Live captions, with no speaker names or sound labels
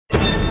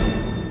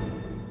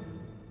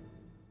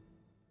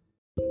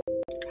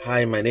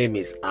Hi, my name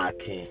is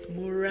Akin.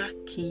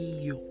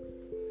 Murakiyo.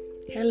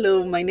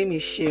 Hello, my name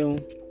is Sheon.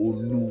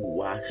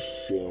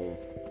 Oluwaseun.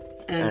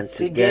 And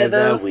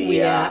together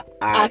we are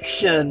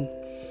Action.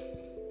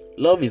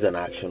 Love is an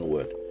action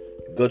word.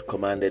 God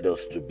commanded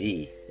us to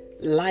be.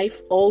 Life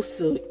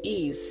also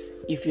is,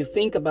 if you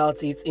think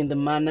about it, in the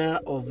manner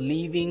of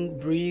living,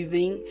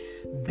 breathing,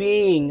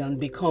 being, and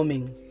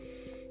becoming.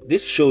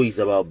 This show is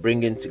about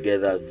bringing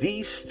together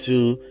these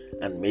two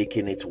and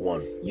making it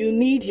one. You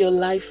need your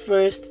life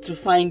first to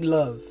find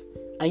love,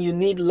 and you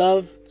need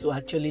love to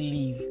actually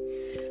live.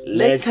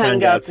 Let's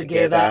hang out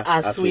together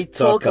as we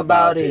talk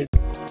about it.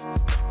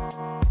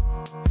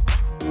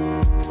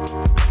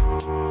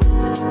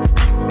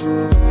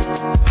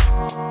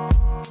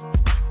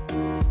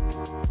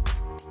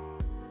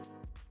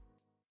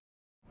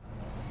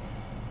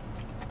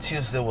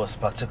 Tuesday was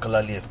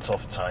particularly a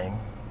tough time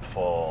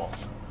for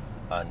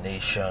our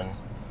nation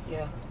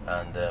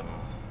and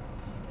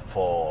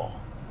for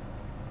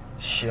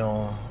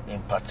Sheon in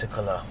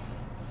particular.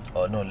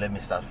 Let me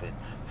start with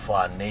for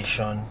our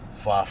nation,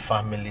 for our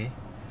family,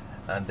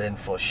 and then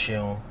for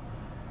Sheon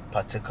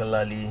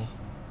particularly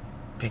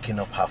picking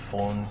up her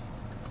phone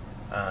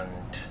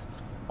and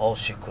all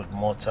she could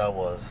mutter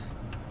was,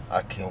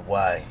 Akin,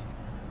 why?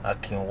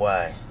 Akin,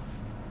 why?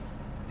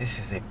 This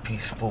is a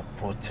peaceful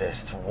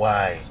protest.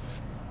 Why?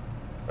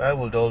 Why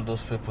would all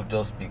those people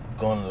just be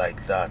gone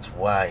like that?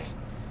 Why?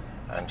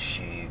 And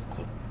she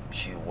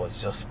was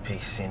just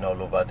pacing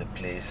all over the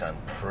place and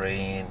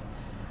praying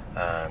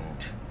and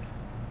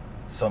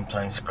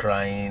sometimes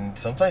crying.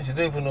 Sometimes you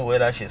don't even know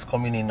whether she's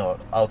coming in or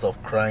out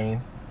of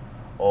crying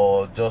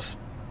or just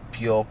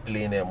pure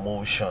plain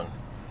emotion.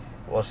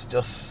 It was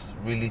just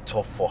really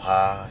tough for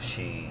her.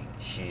 She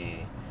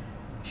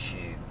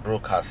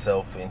broke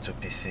herself into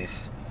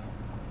pieces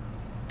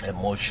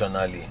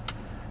emotionally,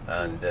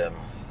 and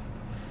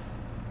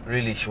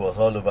really she was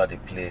all over the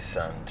place,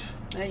 and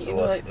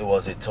it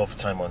was a tough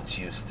time on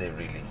Tuesday,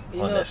 really,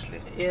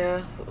 honestly.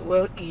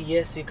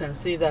 Yes, you can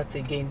say that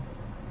again.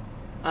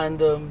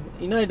 And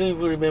I don't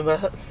even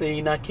remember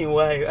saying Akin,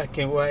 why?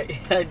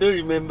 I don't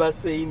remember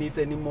saying it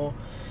anymore.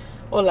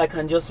 All I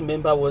can just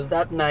remember was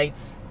that night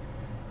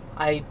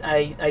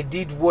I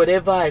did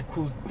whatever I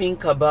could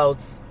think about,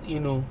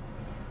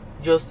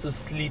 just to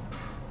sleep,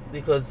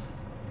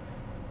 because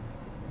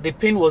the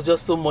pain was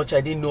just so much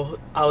I didn't know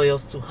how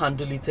else to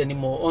handle it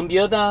anymore. On the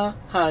other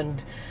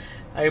hand,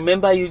 I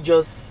remember you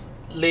just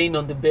laying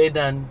on the bed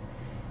and,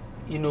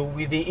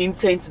 with the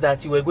intent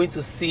that you were going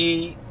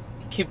to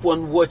keep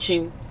on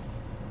watching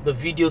the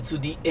video to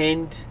the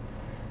end.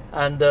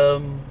 And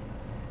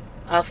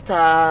after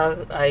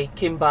I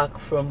came back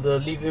from the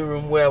living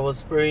room where I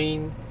was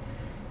praying,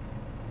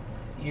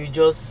 you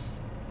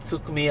just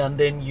took me and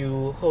then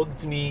you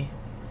hugged me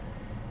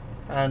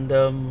and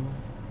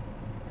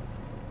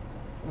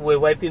were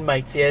wiping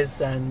my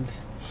tears, and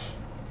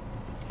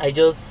I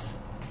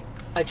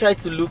tried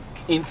to look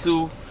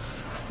into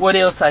what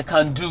else I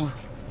can do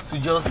to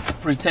just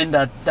pretend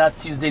that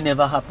Tuesday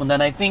never happened.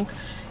 And I think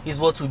is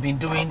what we've been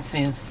doing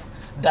since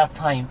that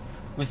time.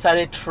 We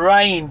started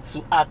trying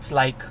to act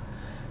like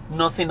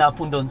nothing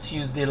happened on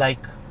Tuesday,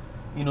 like,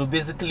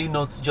 basically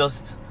not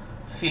just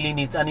feeling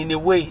it. And in a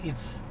way,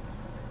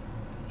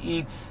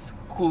 it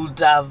could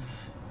have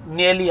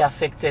nearly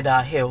affected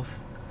our health.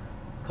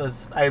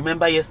 Because I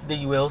remember yesterday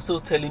you were also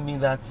telling me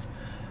that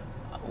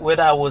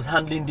whether I was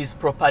handling this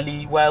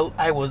properly, while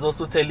I was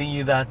also telling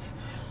you that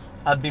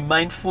I'd be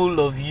mindful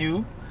of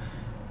you,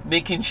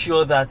 making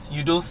sure that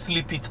you don't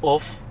sleep it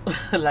off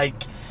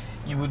like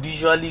you would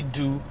usually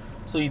do,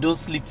 so you don't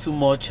sleep too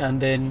much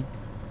and then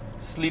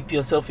sleep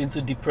yourself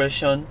into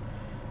depression,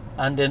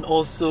 and then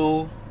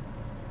also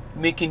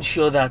making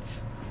sure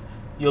that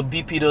your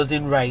BP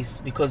doesn't rise,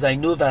 because I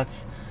know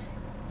that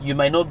you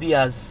might not be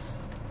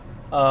as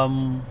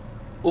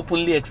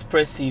openly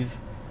expressive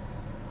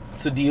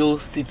to the whole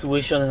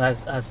situation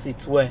as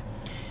it were.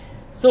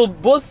 So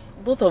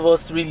both of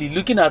us really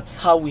looking at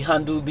how we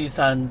handle this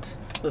and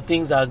the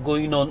things that are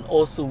going on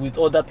also with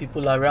other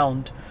people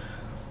around.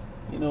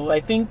 I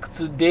think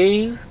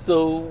today,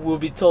 so we'll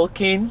be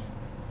talking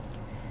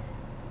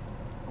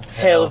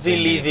healthy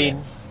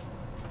living.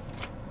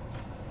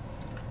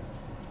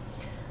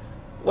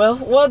 Well,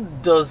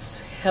 what does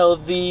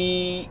health,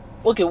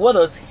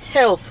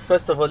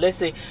 first of all, let's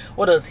say,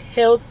 what does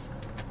health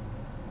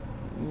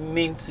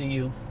mean to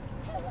you?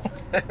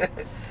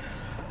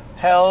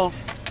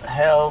 Health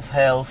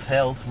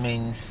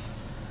means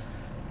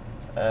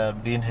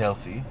being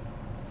healthy.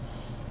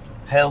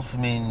 Health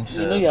means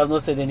you have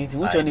not said anything.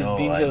 Which one is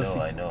being healthy?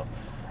 I know.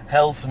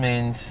 Health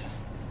means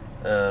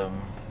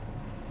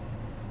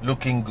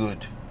looking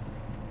good.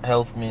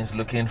 Health means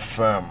looking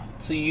firm.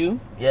 To you?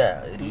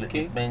 Yeah,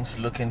 it means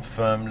looking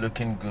firm,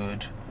 looking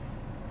good,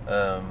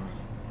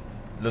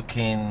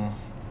 looking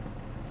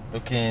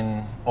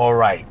all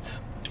right,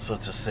 so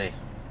to say.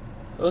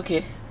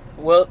 Okay.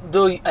 Well,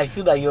 though I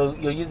feel that you're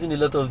using a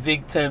lot of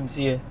vague terms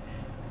here.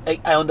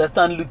 I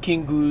understand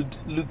looking good,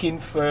 looking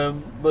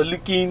firm, but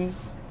looking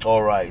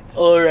All right.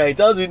 All right.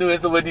 How do you know when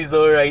somebody is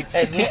all right?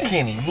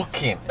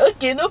 Looking.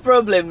 Okay, no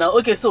problem now.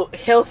 Okay, so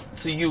health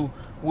to you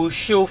will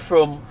show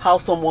from how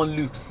someone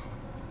looks.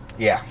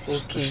 Yeah.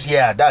 Okay.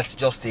 Yeah, that's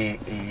just a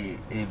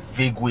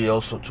vague way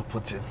also to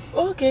put it.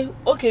 Okay,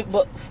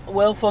 but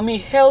well, for me,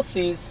 health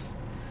is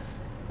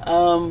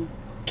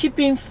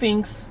keeping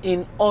things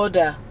in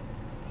order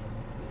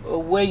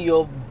where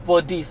your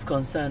body is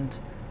concerned.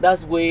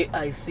 That's where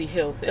I see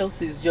health.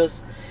 Health is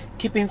just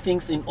keeping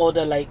things in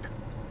order, like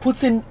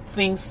putting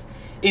things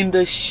in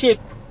the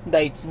shape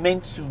that it's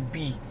meant to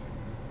be.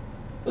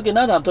 Okay,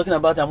 now that I'm talking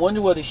about it, I'm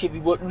wondering what the shape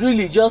is, but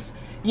really just,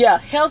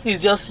 health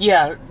is just,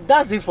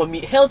 that's it for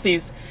me. Health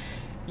is,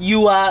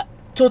 you are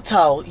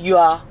total, you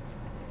are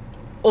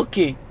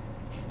okay.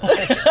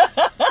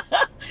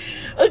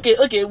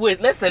 Okay,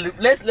 wait, let's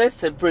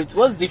separate.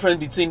 What's the difference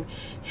between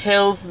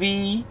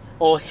healthy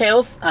or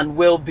health and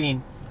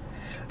well-being?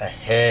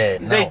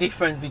 Is there a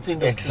difference between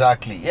those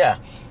exactly two? Yeah.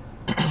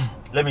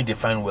 Let me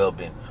define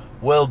well-being.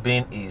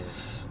 Well-being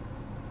is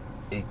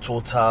a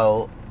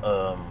total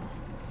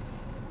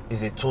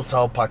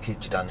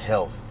package than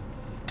health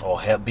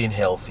or being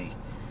healthy.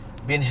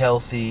 Being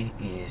healthy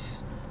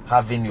is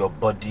having your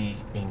body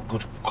in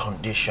good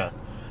condition,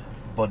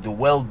 but the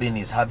well-being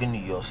is having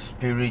your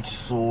spirit,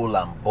 soul,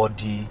 and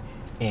body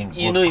in good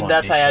condition. In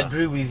that I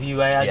agree with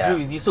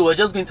you. So we're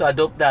just going to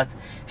adopt that.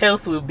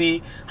 Health will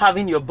be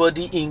having your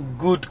body in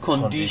good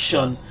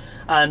condition.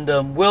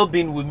 And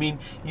well-being will mean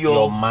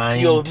your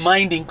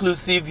mind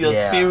inclusive, your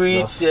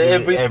spirit,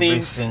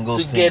 everything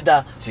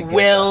together.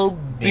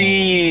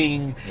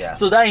 Well-being. Yeah.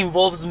 So that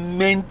involves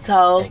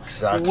mental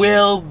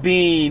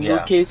well-being.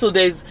 Yeah. Okay, so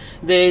there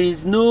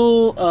is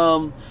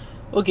no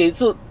okay,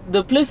 so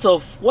the place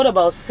of what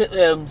about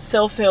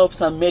self-helps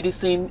and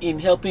medicine in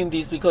helping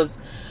this? Because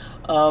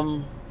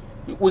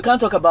we can't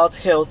talk about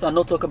health and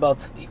not talk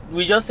about,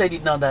 we just said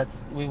it now that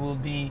we will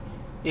be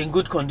in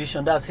good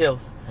condition. That's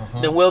health.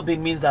 Then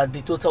well-being means that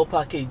the total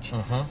package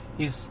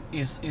is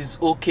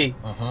okay.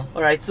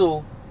 All right,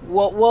 so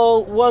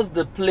what's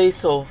the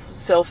place of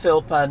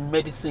self-help and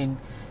medicine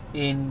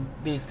in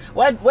this?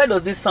 Why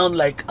does this sound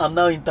like I'm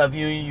now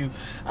interviewing you?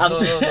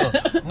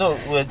 No,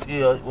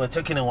 we're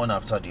taking it one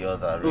after the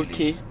other,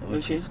 really.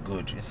 Which is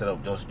good, instead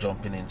of just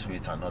jumping into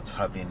it and not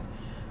having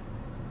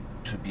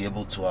to be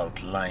able to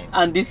outline.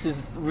 And this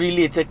is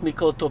really a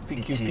technical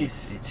topic. It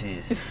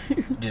is.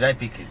 Did I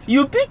pick it?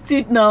 You picked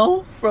it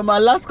now. From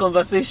our last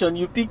conversation,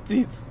 you picked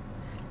it.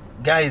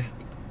 Guys,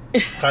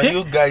 can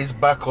you guys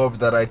back up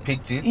that I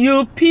picked it?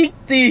 You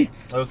picked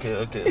it.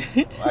 Okay.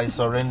 I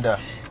surrender.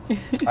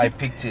 I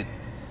picked it.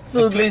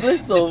 So the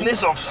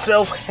place of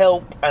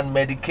self-help and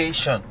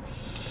medication.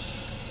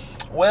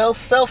 Well,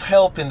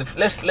 self-help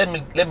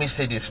let me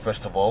say this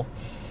first of all.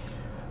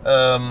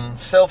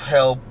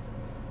 Self-help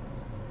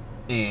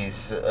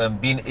is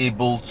being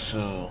able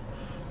to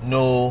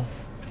know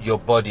your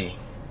body.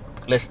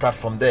 Let's start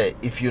from there.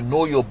 If you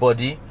know your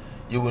body,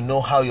 you will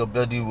know how your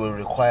body will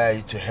require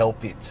you to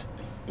help it.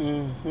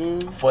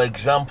 For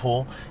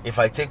example, if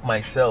I take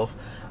myself,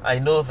 I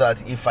know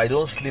that if I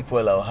don't sleep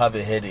well, I'll have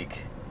a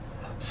headache.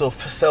 So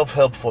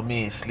self-help for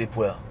me is sleep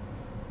well.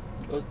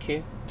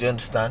 Okay. Do you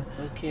understand?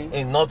 Okay.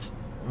 And not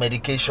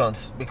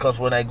medications, because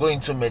when I go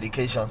into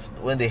medications,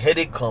 when the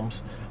headache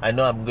comes, I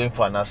know I'm going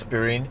for an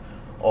aspirin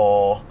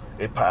or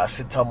a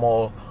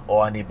paracetamol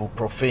or an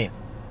ibuprofen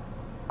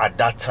at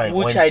that time,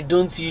 which I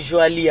don't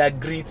usually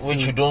agree to,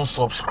 which you don't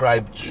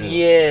subscribe to.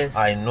 Yes,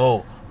 I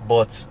know,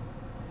 but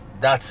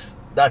that's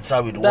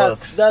how it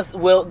works.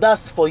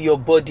 That's for your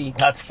body.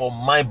 That's for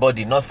my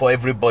body, not for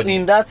everybody.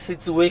 In that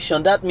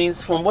situation, that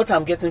means, from what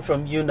I'm getting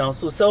from you now,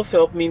 so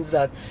self-help means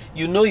that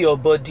you know your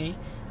body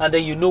and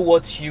then you know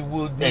what you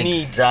would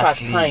need per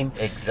time.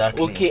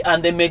 Exactly. Okay,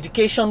 and the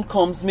medication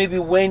comes maybe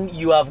when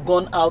you have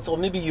gone out or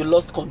maybe you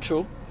lost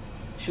control.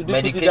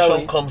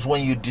 Medication comes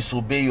when you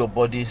disobey your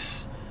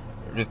body's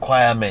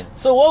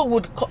requirements. So what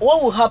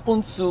would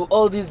happen to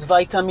all these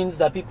vitamins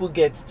that people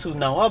get to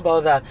now? How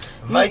about that?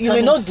 You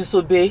may not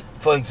disobey.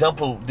 For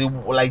example,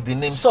 like the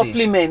name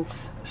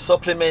says,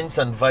 supplements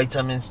and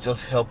vitamins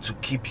just help to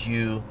keep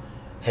you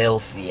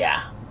healthier,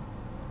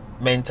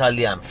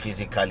 mentally and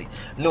physically.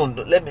 No,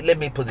 let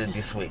me put it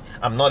this way.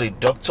 I'm not a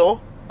doctor.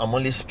 I'm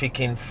only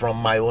speaking from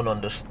my own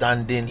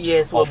understanding.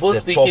 Yes, we're both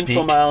speaking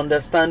from our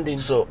understanding.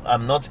 So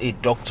I'm not a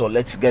doctor.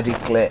 Let's get it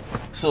clear.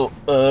 So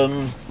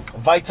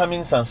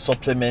vitamins and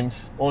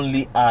supplements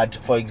only add,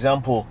 for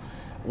example,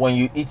 when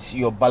you eat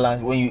your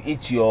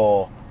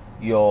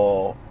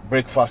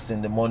breakfast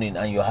in the morning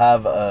and you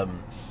have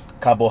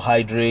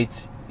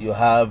carbohydrates, you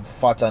have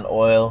fat and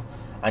oil,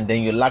 and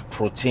then you lack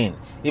protein.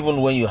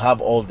 Even when you have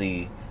all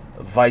the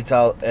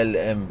vitamins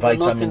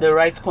not in the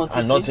right quantity.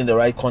 And not in the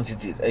right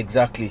quantities,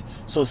 exactly.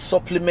 So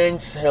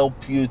supplements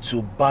help you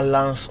to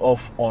balance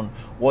off on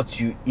what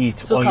you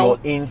eat, on your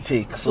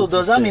intake. So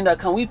does that mean that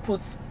can we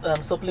put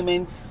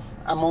supplements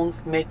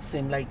amongst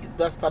medicine, like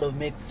that's part of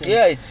medicine?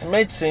 Yeah, it's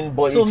medicine,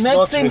 but so it's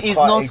medicine not is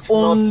not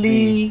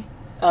only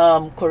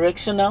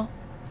correctional.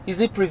 Is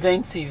it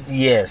preventive?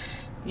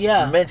 Yes,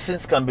 Yeah.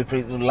 Medicines can be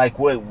like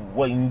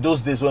in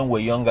those days when we're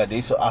younger, they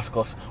used to ask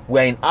us,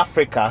 we're in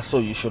Africa, so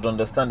you should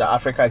understand that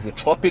Africa is a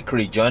tropic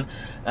region,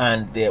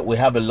 and we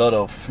have a lot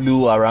of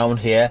flu around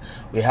here,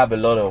 we have a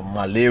lot of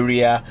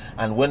malaria.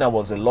 And when I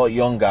was a lot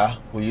younger,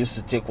 we used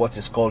to take what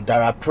is called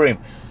Daraprim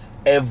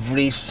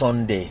every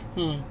Sunday.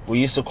 We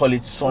used to call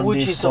it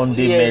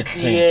Sunday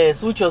medicine.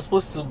 Yes, which was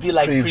supposed to be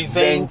like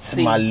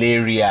preventing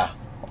malaria.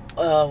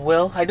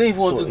 Well, I don't even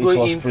want to go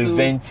into... it was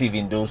preventive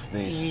in those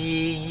days.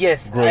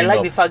 Yes, I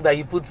like the fact that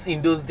you put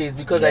in those days,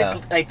 because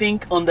I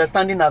think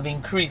understanding have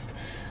increased.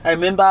 I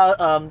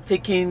remember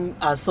taking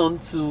our son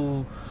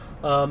to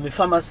a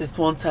pharmacist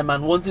one time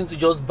and wanting to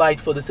just buy it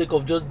for the sake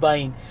of just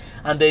buying.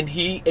 And then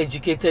he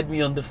educated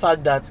me on the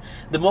fact that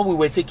the more we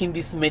were taking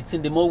this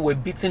medicine, the more we were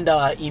beating down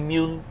our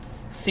immune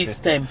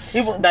system.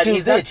 Even that till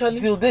is date, actually...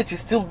 till date,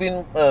 it's still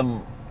been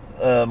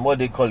what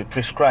they call it,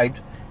 prescribed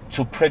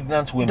to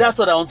pregnant women. That's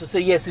what I want to say.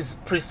 Yes, it's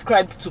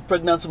prescribed to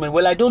pregnant women.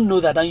 Well, I don't know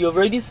that, and you've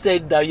already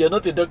said that you're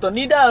not a doctor,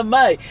 neither am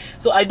I.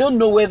 So I don't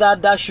know whether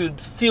that should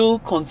still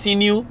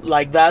continue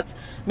like that.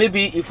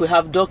 Maybe if we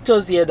have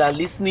doctors here that are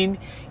listening,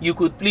 you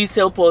could please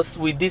help us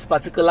with this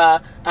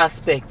particular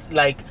aspect.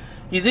 Like,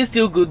 is it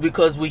still good?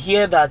 Because we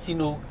hear that, you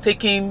know,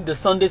 taking the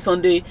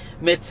Sunday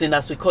medicine,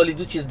 as we call it,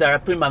 which is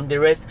Daraprim and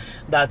the rest,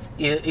 that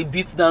it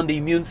beats down the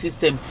immune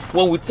system.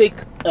 When we take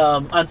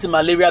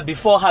anti-malaria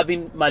before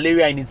having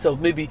malaria in itself,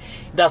 maybe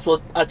that's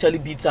what actually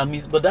beats our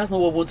immune. But that's not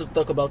what we want to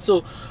talk about.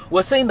 So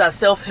we're saying that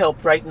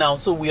self-help right now.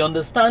 So we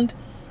understand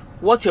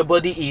what your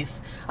body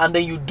is, and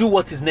then you do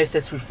what is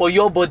necessary for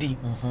your body.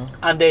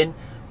 And then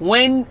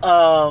when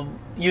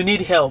you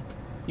need help,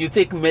 you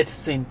take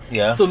medicine.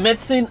 So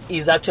medicine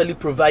is actually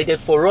provided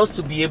for us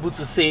to be able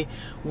to say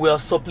we are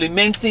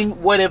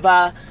supplementing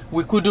whatever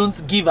we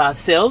couldn't give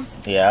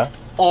ourselves,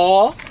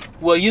 or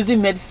we're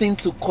using medicine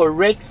to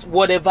correct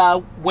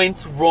whatever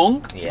went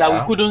wrong that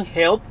we couldn't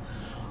help,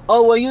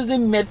 or we're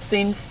using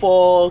medicine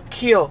for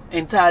cure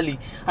entirely.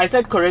 I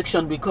said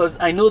correction because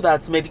I know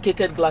that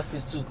medicated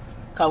glasses too,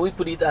 can we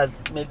put it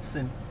as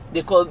medicine?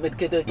 They call it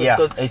medicated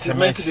because it's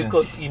meant to be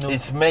called, you know.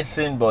 It's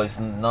medicine, but it's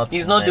not.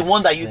 It's not the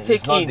one that you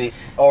take in. The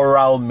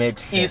oral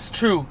medicine. It's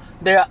true.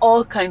 There are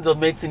all kinds of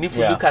medicine if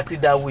you look at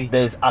it that way.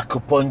 There's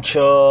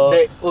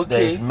acupuncture.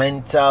 There's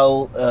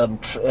mental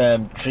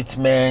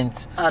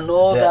treatment and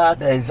all that.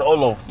 There's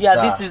all of that.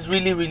 Yeah, this is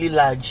really, really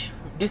large.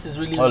 This is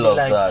really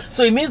large. That.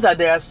 So it means that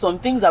there are some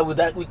things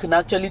that we can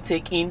actually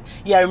take in.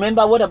 Yeah,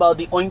 remember, what about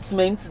the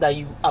ointments that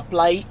you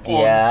apply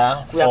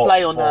on? We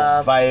apply on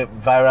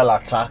viral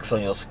attacks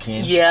on your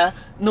skin. Yeah.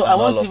 No, I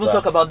want to even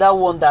talk about that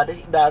one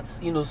that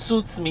you know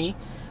suits me.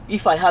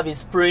 If I have a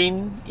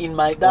sprain in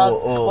my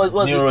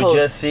what's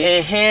Neurogesic.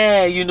 It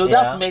called? You know,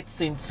 that's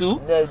medicine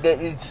too.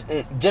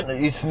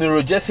 It's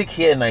Neurogesic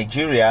here in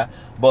Nigeria,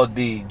 but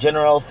the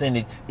general thing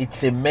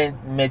it's a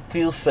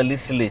methyl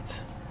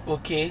salicylate.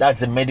 Okay.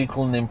 That's the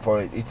medical name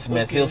for it. It's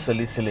methyl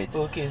salicylate.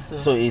 Okay,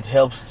 so it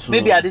helps to...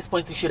 Maybe at this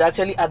point you should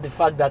actually add the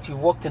fact that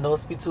you've worked in the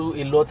hospital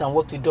a lot and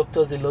worked with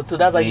doctors a lot. So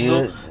that's how you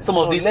know some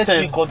of these terms.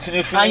 Let me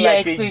continue feeling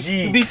like a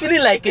G. You'll be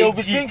feeling like You'll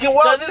be thinking,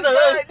 wow, this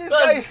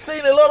guy is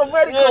saying a lot of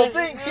medical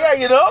things. Yeah,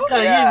 you know? Can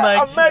you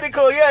imagine? I'm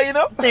medical, you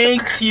know?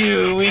 Thank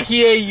you. We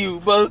hear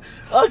you. But,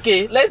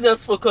 okay, let's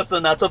just focus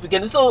on our topic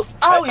again. So,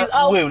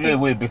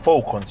 wait.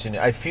 Before we continue,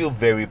 I feel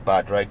very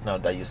bad right now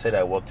that you said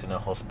I worked in a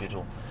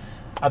hospital.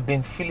 I've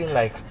been feeling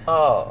like,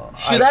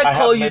 should I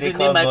call you the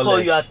name I call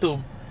you at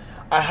home?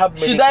 I have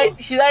medical...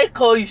 Should I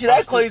call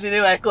you the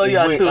name I call you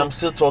at home? Wait, I'm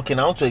still talking.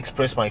 I want to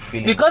express my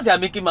feelings. Because you're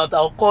making mouth,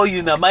 I'll call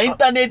you now. My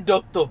internet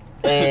doctor.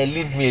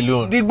 Leave me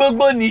alone. The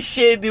Gbogbo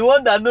Nishe, the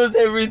one that knows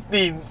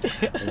everything.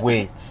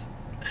 Wait,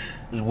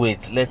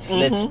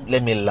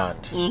 let me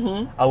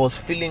land. I was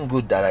feeling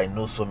good that I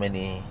know so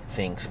many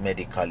things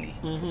medically.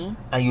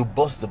 And you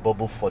burst the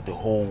bubble for the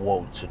whole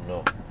world to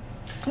know.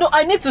 No,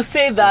 I need to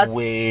say that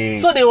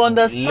so they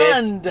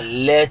understand.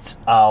 Let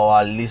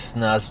our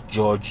listeners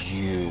judge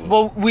you.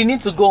 But we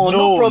need to go on.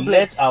 No problem.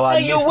 Let our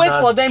listeners wait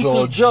for them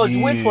to judge.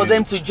 You. Wait for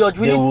them to judge.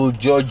 They will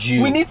judge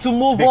you. We need to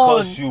move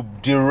because you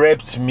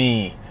direct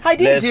me. I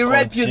didn't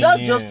direct you.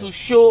 That's just to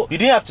show. You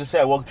didn't have to say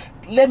I work.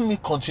 Let me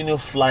continue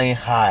flying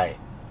high.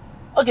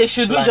 Okay,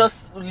 should we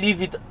just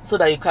leave it so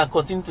that you can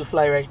continue to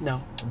fly right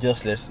now?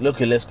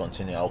 Let's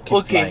continue. I'll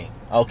keep flying.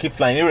 I'll keep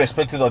flying,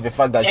 irrespective of the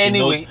fact that she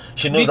knows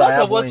because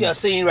of what you're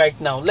saying right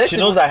now. She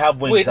knows I have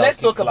wings. Wait, let's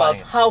talk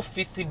about how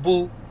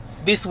feasible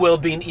this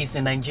well-being is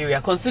in Nigeria,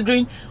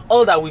 considering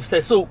all that we've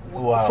said. So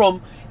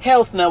from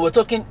health now, we're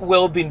talking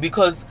well-being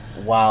because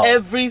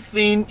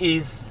everything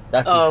is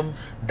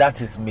that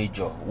is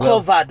major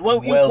covered.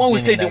 When we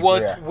say the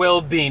word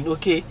well-being,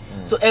 okay,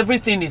 so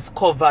everything is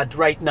covered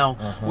right now.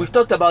 We've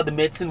talked about the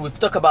medicine. We've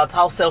talked about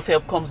how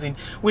self-help comes in.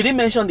 We didn't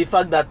mention the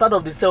fact that part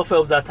of the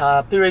self-help that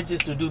our parents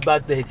used to do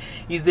back then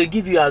is they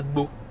give you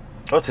agbo.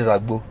 What is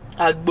agbo?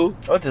 Agbo.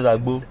 What is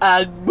agbo?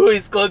 Agbo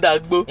is called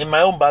agbo. In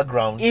my own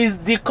background, is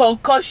the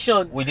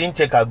concussion. We didn't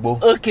take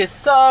agbo. Okay,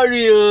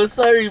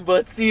 sorry,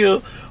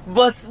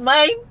 but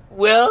mine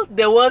Well,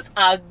 there was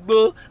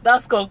agbo,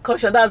 that's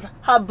concoction, that's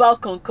herbal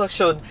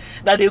concoction,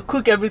 that they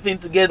cook everything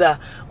together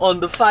on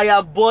the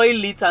fire,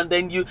 boil it, and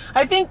then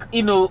I think,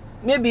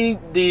 maybe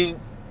the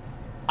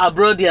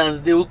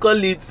Abroadians, they will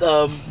call it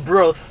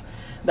broth,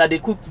 that they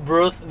cooked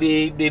broth,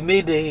 they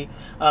made a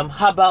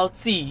herbal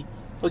tea.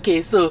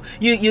 Okay, so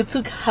you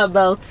took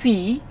herbal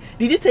tea.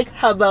 Did you take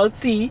herbal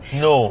tea?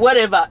 No.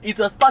 Whatever. It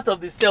was part of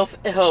the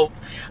self-help.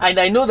 And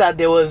I know that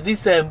there was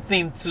this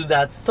thing too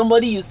that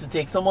somebody used to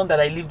take, someone that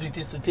I lived with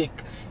used to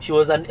take. She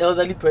was an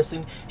elderly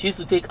person. She used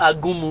to take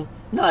agumu.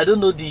 No, I don't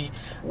know I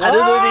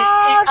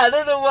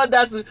don't know what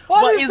that is.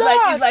 But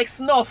it's like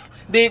snuff.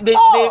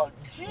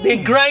 They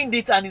grind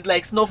it and it's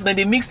like snuff. Then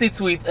they mix it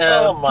with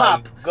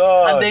pap.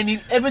 God. And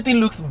then everything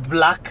looks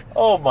black.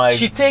 Oh my God.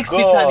 She takes it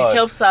and it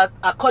helps her,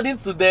 according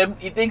to them,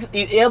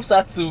 it helps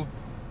her to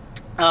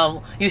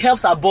it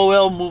helps her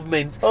bowel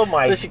movement. Oh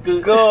my so she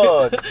could,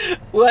 God.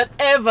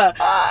 Whatever.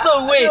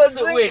 So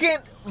wait.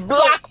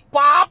 Black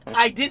pap?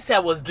 I did say I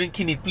was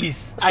drinking it,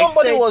 please.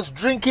 Somebody was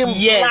drinking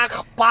black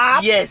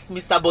pap? Yes,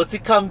 Mr.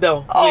 Botti, calm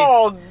down.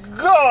 Oh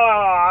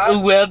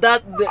God. Well,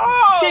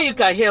 sure you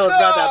can hear us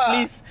rather,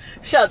 please.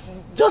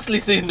 Just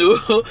listen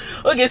though.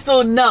 Okay,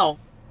 so now,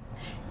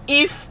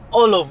 if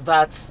all of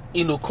that,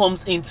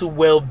 comes into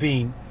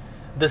well-being,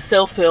 the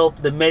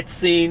self-help, the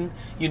medicine,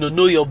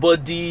 know your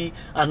body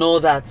and all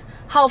that,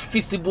 how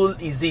feasible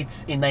is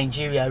it in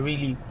Nigeria,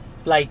 really?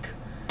 Like,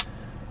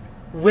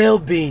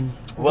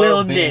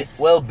 wellness,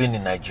 well-being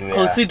in Nigeria,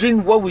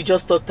 considering what we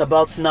just talked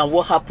about now,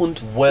 what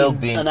happened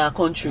in our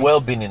country.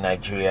 Well-being in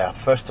Nigeria,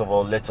 first of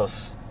all, let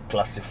us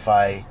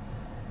classify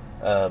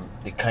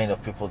the kind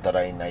of people that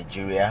are in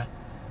Nigeria.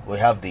 We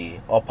have the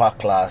upper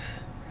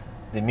class,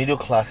 the middle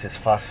class is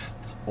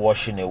fast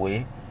washing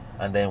away,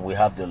 and then we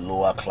have the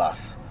lower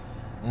class.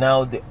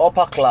 Now the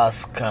upper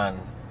class can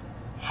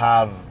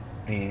have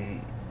the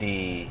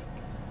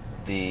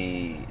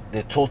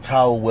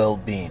total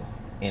well-being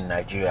in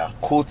Nigeria,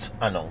 quote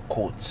and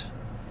unquote.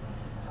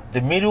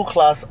 The middle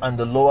class and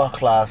the lower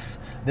class,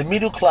 the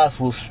middle class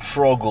will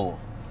struggle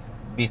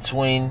it's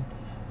not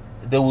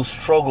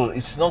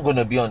going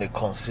to be on a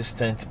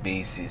consistent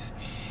basis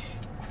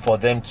for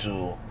them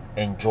to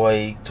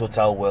enjoy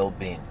total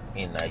well-being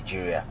in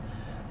Nigeria.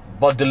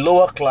 But the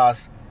lower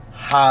class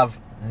have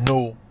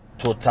no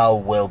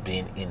total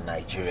well-being in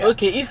Nigeria.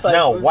 Okay,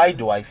 why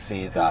do I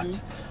say that?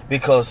 Mm-hmm.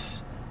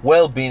 Because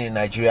well-being in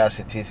Nigeria as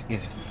it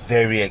is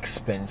very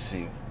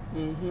expensive.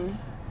 Mm-hmm.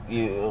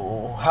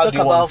 How do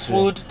you want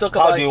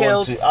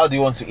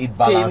to eat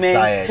balanced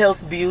diet?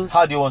 Health bills.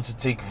 How do you want to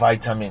take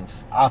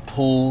vitamins,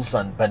 apples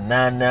and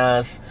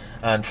bananas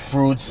and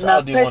fruits? Now,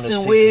 how do you want to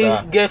take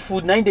that? Get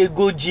food. Now they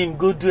go gym,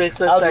 go do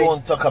exercise. How do you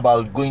want to talk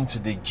about going to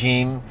the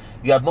gym?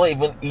 You have not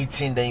even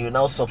eaten, then you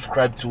now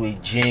subscribe to a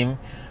gym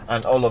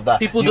and all of that.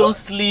 People don't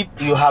sleep.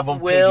 You haven't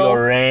paid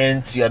your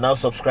rent. You are now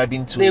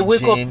subscribing to a gym. They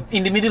wake up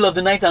in the middle of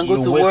the night and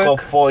go to work. You wake up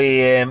 4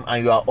 a.m.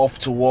 and you are off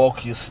to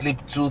work. You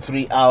sleep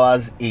 2-3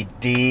 hours a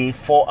day,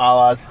 4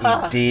 hours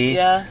a day.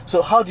 Yeah.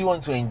 So how do you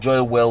want to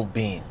enjoy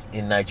well-being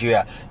in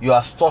Nigeria? You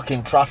are stuck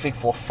in traffic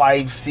for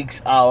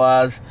 5-6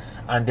 hours,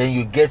 and then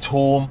you get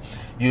home.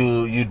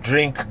 You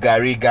drink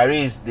gari.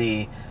 Gari is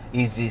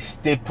the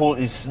staple.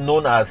 It's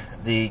known as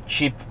the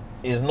cheap.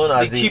 Is known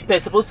as the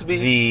cheapest, supposed to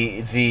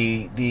be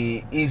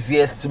the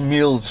easiest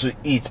meal to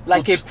eat,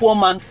 like a poor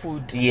man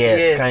food.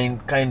 Yes.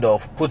 kind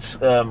of put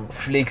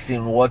flakes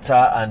in water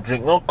and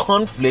drink, not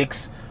corn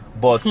flakes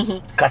but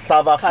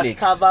cassava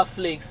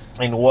flakes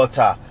in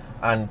water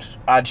and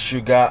add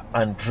sugar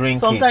and drink.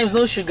 Sometimes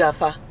no sugar,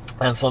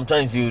 and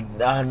sometimes you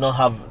not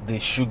have the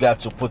sugar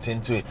to put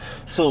into it.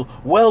 So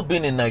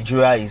well-being in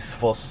Nigeria is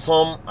for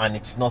some and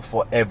it's not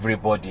for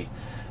everybody.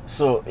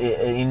 So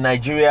in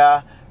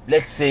Nigeria,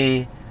 let's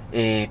say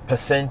a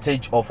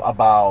percentage of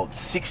about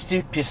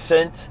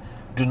 60%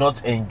 do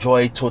not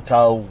enjoy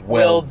total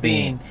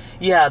well-being.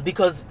 Yeah,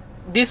 because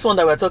this one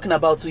that we're talking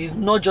about is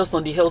not just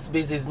on the health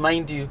basis,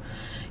 mind you,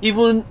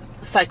 even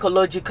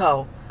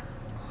psychological.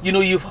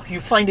 You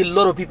find a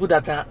lot of people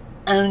that are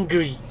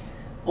angry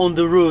on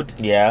the road.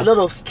 Yeah. A lot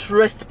of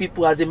stressed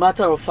people, as a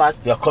matter of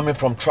fact. You're coming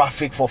from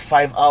traffic for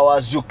 5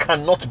 hours. You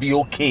cannot be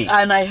okay.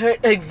 And I heard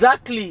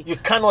exactly. You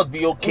cannot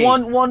be okay.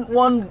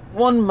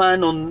 One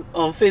man on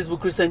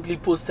Facebook recently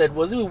posted,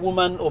 was it a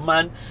woman or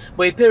man,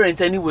 but a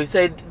parent anyway,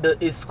 said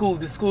the school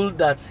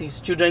that his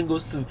children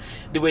goes to,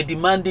 they were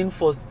demanding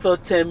for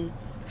third term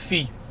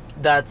fee.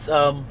 That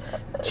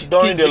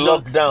during the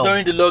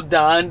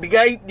lockdown, and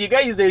the guy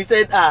is there. He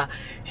said,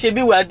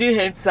 Shebi, we are doing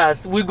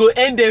headsars. We go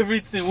end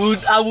everything.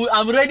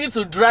 I'm ready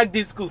to drag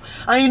this school.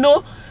 And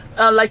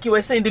like you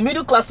were saying, the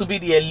middle class will be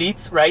the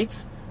elite,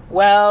 right?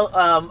 Well,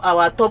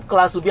 our top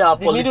class will be our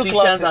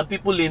politicians and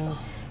people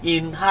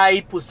in high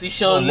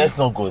position. No, let's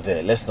not go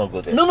there.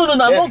 No. I'm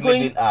not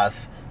going. Leave it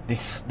as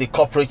the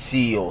corporate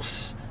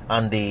CEOs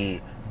and the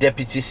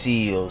deputy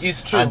CEOs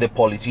It's true. and the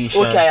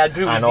politicians Okay, I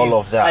agree with and you. all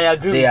of that. I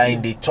agree They with are you.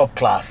 in the top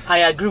class. I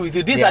agree with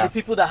you. These Yeah. are the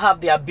people that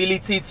have the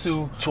ability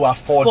to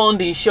afford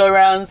fund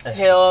insurance,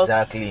 health,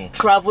 exactly,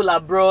 travel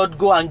abroad,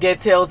 go and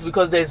get health,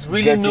 because there's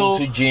really get no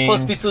into gyms,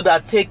 hospital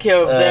that take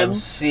care of them.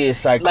 See a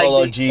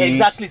psychologist,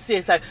 exactly, see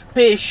a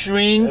pay a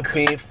shrink,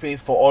 pay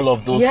for all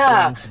of those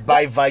things,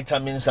 buy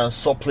vitamins and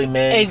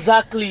supplements.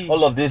 Exactly.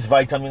 All of these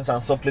vitamins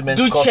and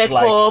supplements Do cost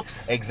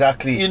checkups. like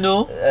exactly, you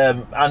know,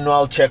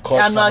 annual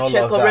checkups, annual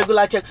checkup,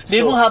 regular check. They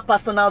even have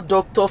personal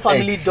doctor,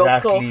 family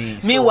doctor.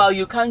 Meanwhile,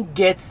 you can't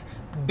get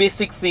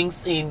basic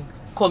things in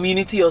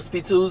community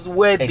hospitals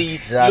where the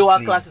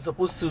lower class is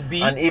supposed to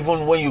be. And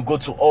even when you go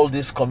to all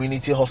these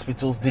community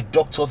hospitals, the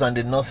doctors and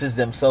the nurses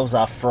themselves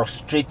are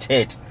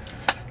frustrated.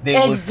 They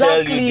will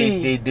tell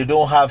you they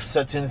don't have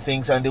certain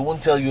things, and they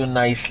won't tell you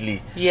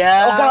nicely.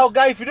 Yeah.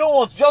 Okay, if you don't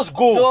want, just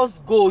go.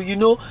 Just go, you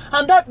know.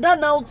 And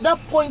that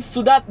points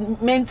to that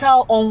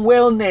mental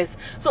unwellness.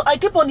 So I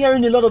keep on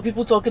hearing a lot of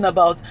people talking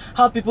about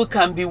how people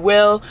can be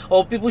well,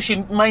 or people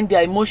should mind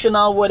their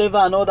emotional whatever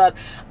and all that.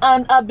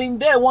 And I've been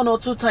there 1 or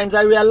 2 times.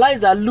 I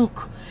realized that,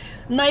 look,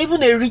 now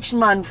even a rich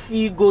man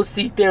fee go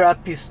see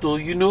therapist, though,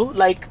 you know,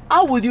 like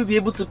how would you be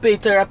able to pay a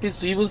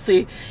therapist to even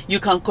say you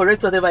can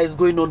correct whatever is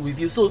going on with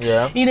you? So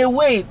in a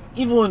way,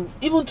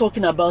 even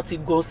talking about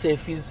it, God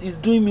self is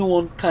doing me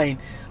one kind,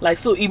 like,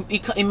 so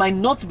it might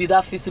not be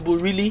that feasible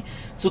really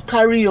to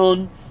carry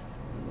on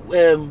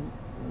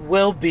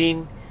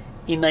well-being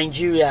in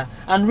Nigeria,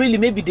 and really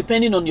maybe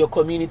depending on your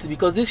community,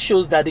 because this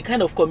shows that the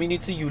kind of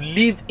community you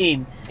live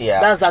in,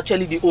 that's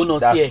actually the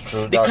onus here.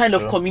 The kind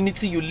of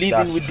community you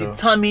live in will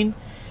determine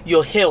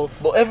your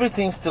health. But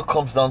everything still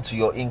comes down to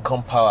your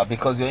income power,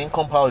 because your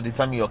income power will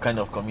determine your kind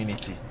of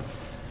community.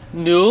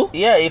 No.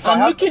 Yeah,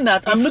 I'm looking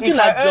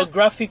at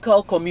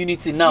geographical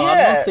community now.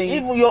 I'm not saying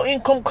even your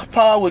income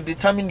power will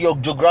determine your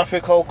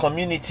geographical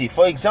community.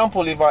 For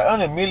example, if I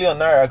earn 1 million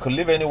naira, I could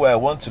live anywhere I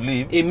want to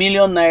live. 1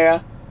 million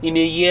naira in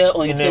a year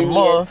or in 10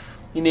 years?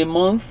 In a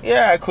month?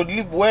 Yeah, I could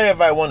live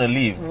wherever I want to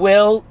live.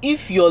 Well,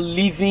 if you're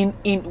living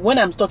in, when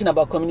I'm talking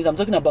about community, I'm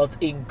talking about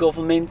a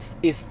government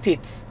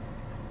estate.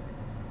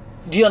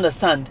 Do you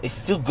understand? It's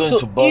still going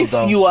to boil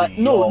down to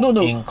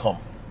your income.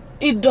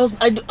 It does.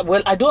 I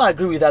don't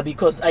agree with that,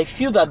 because I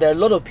feel that there are a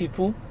lot of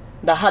people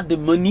that had the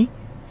money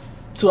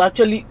to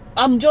actually,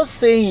 I'm just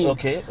saying,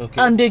 okay,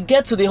 and they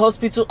get to the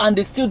hospital and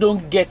they still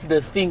don't get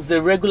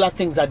the regular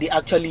things that they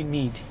actually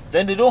need.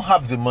 Then they don't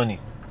have the money.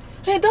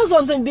 Hey, that's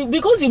what I'm saying.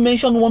 Because you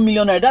mentioned 1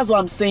 million naira, that's what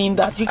I'm saying,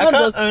 that you can't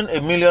just earn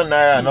 1 million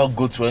naira and not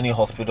go to any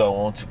hospital I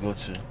want to go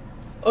to.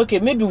 Okay,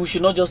 maybe we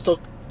should not just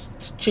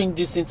change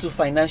this into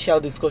financial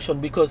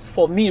discussion, because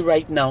for me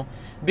right now,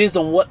 based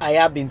on what I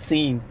have been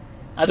seeing,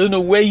 I don't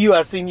know where you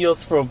are seeing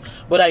yours from,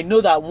 but I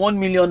know that 1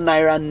 million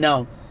naira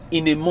now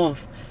in a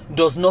month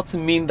does not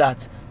mean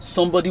that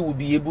somebody will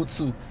be able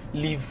to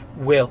live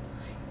well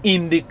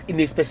in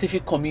a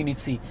specific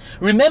community.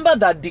 Remember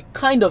that the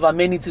kind of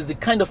amenities, the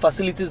kind of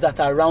facilities that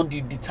are around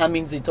you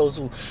determines it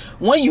also.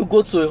 When you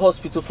go to a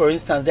hospital, for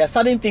instance, there are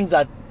certain things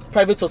that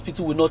private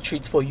hospital will not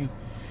treat for you.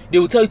 They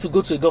will tell you to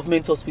go to a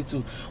government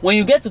hospital. When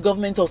you get to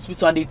government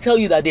hospital and they tell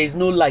you that there is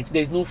no light,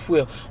 there is no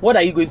fuel, what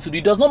are you going to do?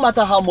 It does not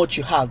matter how much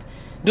you have.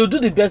 They'll do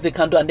the best they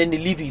can do and then they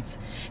leave it.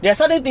 There are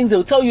certain things they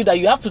will tell you that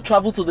you have to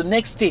travel to the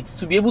next state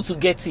to be able to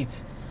get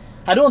it.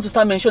 I don't want to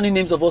start mentioning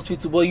names of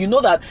hospitals, but you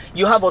know that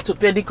you have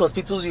orthopedic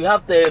hospitals, you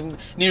have the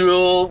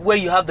neuro, where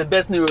you have the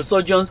best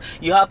neurosurgeons,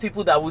 you have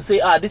people that will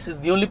say, this is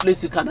the only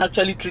place you can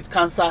actually treat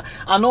cancer,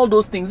 and all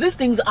those things. These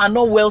things are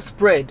not well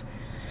spread.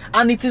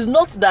 And it is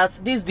not that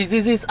these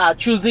diseases are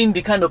choosing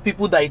the kind of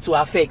people that it will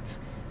affect.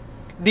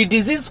 The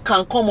disease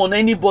can come on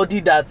anybody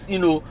that,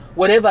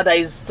 whatever that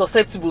is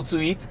susceptible to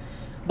it.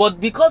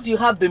 But because you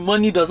have the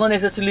money does not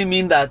necessarily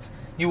mean that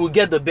you will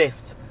get the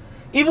best.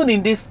 Even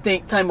in this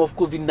time of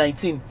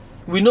COVID-19,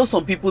 we know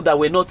some people that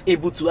were not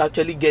able to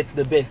actually get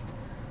the best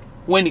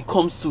when it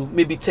comes to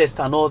maybe tests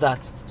and all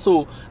that.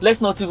 So let's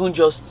not even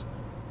just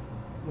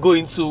go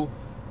into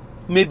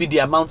maybe the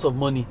amount of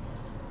money.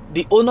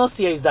 The onus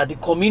here is that the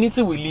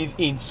community we live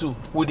in too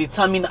will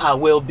determine our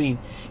well-being.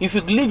 If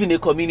you live in a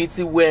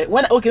community where,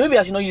 maybe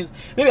I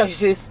should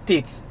say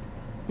states.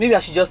 Maybe I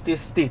should just say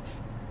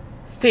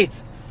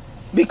states.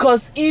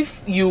 Because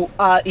if you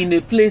are in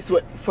a place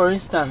where, for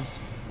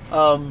instance,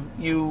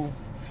 you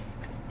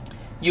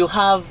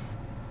have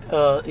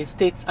a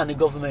state and a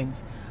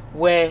government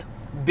where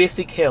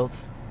basic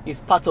health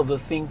is part of the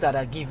things that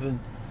are given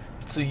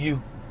to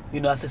you,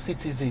 as a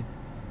citizen,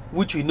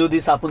 which we know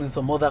this happens in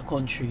some other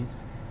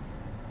countries.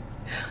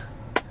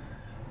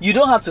 You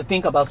don't have to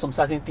think about some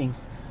certain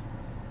things.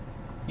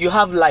 You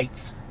have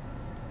lights.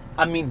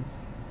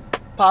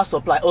 Power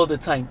supply all the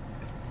time.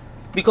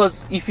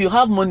 Because if you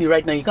have money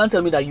right now, you can't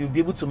tell me that you'll be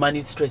able to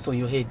manage stress on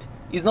your head.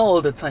 It's not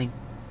all the time.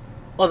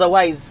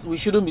 Otherwise, we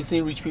shouldn't be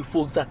seeing rich people,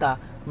 folks that are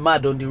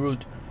mad on the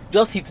road.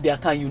 Just hit their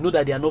car, you know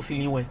that they are not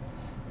feeling well.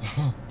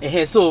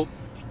 So,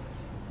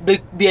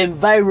 the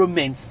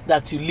environment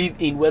that you live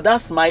in, well,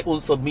 that's my own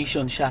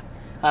submission, Sha.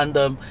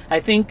 And I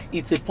think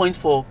it's a point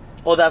for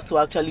others to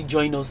actually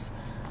join us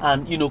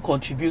and, you know,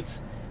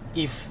 contribute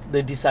if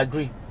they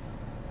disagree.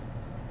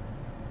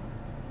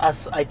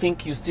 As I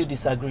think you still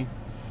disagree.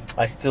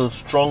 I still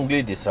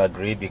strongly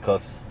disagree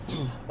because,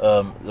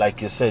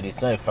 like you said,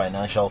 it's not a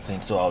financial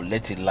thing, so I'll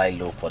let it lie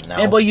low for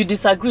now. But you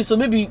disagree, so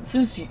maybe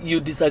since you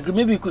disagree,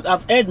 maybe you could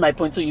have heard my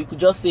point, so you could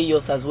just say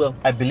yours as well.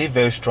 I believe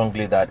very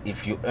strongly that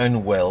if you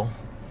earn well,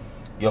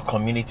 your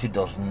community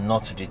does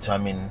not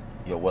determine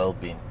your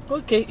well-being.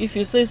 Okay, if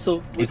you say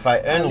so. If I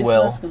earn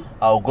well,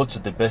 I'll go to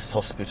the best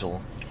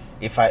hospital.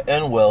 If I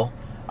earn well,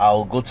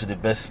 I'll go to the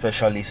best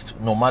specialist,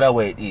 no matter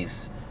where it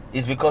is.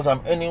 It's because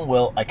I'm earning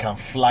well, I can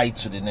fly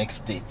to the next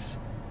state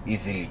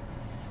easily.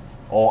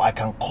 Or I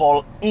can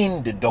call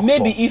in the doctor.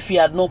 Maybe if you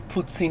had not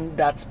put in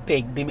that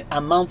peg, the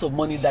amount of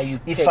money that you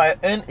pegged. If I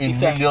earn a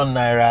million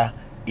naira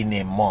in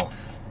a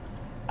month,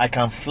 I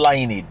can fly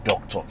in a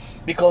doctor.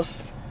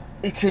 Because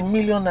it's a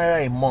million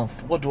naira a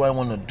month. What do I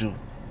want to do?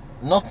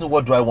 Not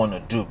what do I want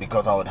to do,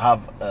 because I would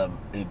have a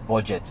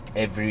budget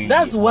every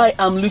That's why month.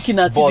 I'm looking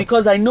at it,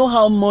 because I know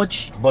how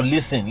much. But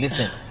listen.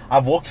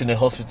 I've worked in a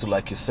hospital,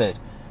 like you said.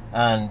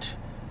 And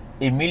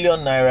a million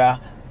naira,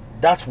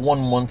 that's 1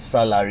 month's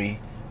salary,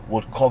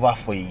 would cover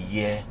for a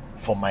year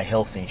for my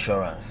health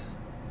insurance.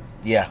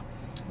 Yeah.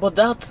 But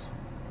that,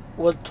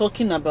 we're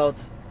talking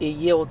about a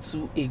year or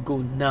two ago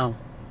now.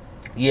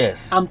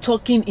 Yes. I'm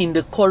talking in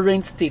the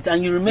current state.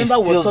 And you remember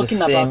we're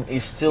talking about...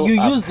 It's still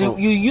you use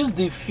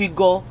the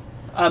figure,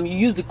 you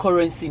use the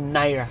currency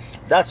naira.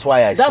 That's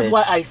why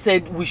I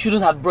said we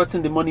shouldn't have brought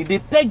in the money. The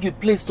peg you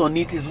placed on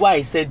it is why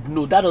I said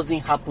no, that doesn't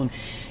happen.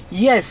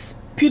 Yes,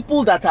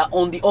 people that are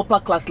on the upper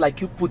class,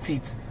 like you put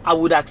it, I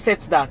would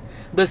accept that.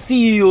 The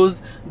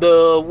CEOs,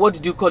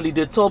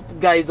 the top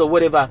guys or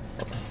whatever,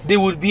 they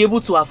would be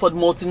able to afford,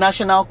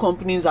 multinational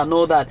companies and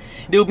all that.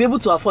 They will be able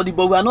to afford it,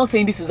 but we are not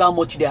saying this is how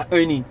much they are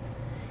earning.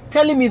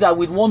 Telling me that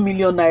with 1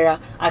 million naira,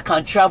 I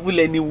can travel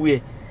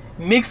anywhere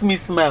makes me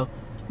smile,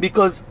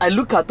 because I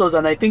look at us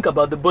and I think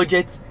about the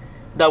budget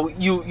that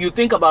you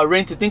think about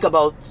rent, you think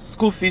about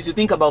school fees, you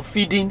think about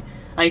feeding,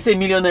 and you say 1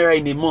 million naira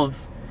in a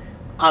month.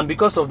 And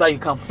because of that, you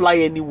can fly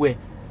anywhere.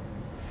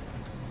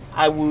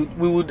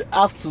 We would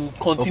have to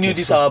continue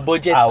our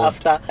budget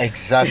after.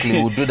 Exactly,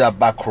 we'll do that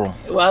back room.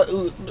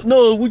 Well,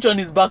 no, which one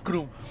is back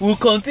room? We'll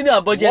continue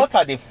our budget. What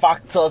are the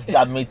factors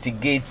that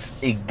mitigate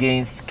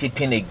against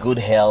keeping a good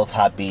health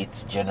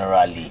habit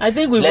generally? I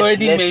think we've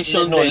already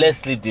mentioned them. No,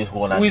 let's leave this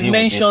one and We've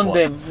mentioned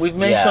them. We've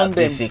mentioned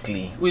them.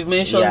 Basically. We've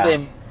mentioned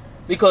them.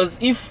 Because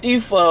if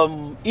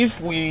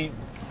we,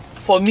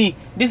 for me,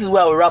 this is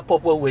where I'll wrap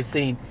up what we're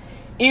saying.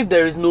 If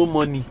there is no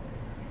money,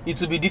 it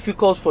will be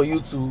difficult for you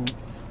to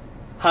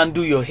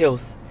handle your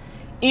health.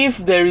 If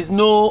there is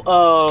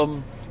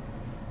no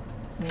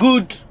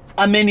good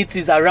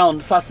amenities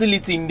around,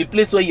 facility in the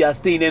place where you are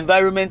staying,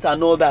 environment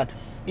and all that,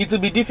 it will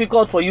be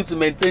difficult for you to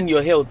maintain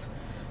your health.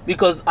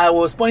 Because I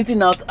was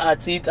pointing out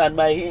at it, and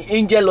my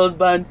angel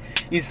husband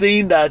is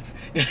saying that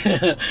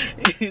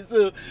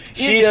so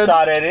she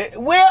started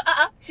it. Well,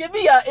 she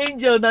be your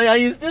angel now,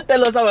 and you still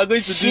tell us how we're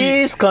going to do it.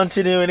 She's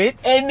continuing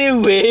it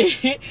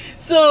anyway.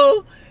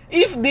 So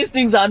if these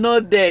things are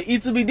not there,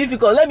 it will be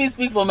difficult. Let me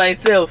speak for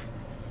myself.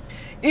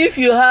 If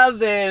you have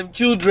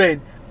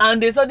children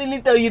and they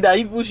suddenly tell you that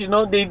people should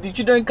not, the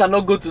children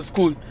cannot go to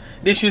school,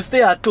 they should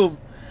stay at home,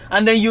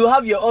 and then you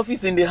have your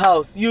office in the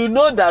house, you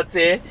know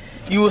that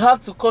you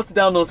have to cut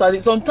down on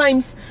something.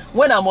 Sometimes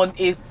when I'm on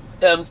a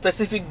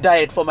specific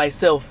diet for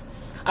myself,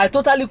 I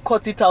totally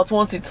cut it out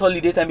once it's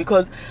holiday time,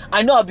 because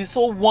I know I'll be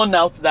so worn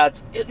out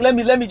that let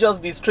me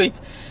just be straight.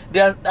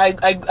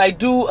 I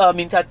do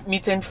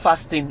intermittent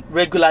fasting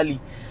regularly,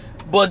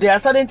 but there are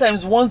certain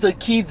times once the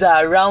kids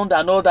are around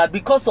and all that,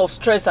 because of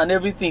stress and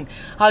everything,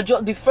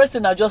 the first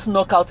thing I just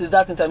knock out is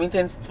that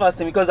intermittent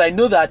fasting, because I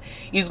know that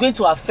it's going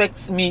to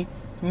affect me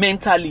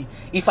mentally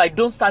if I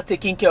don't start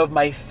taking care of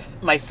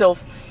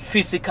myself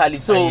physically.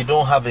 So and you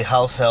don't have a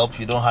house help,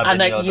 you don't have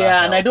any other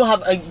help. And I don't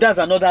have that's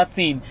another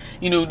thing,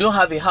 you don't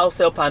have a house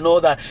help and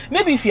all that.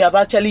 Maybe if you have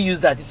actually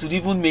used that, it would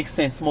even make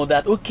sense more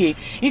that, okay,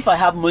 if I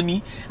have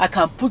money, I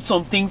can put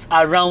some things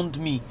around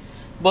me,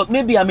 but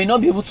maybe I may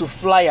not be able to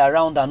fly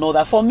around and all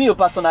that. For me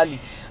personally,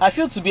 I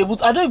feel to be able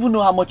to, I don't even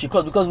know how much it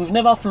costs, because we've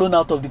never flown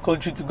out of the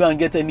country to go and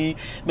get any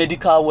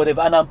medical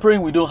whatever, and I'm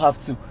praying we don't have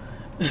to.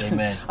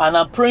 Amen. And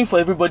I'm praying for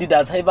everybody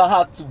that's ever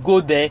had to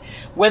go there,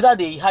 whether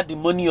they had the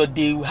money or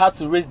they had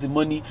to raise the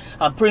money.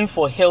 I'm praying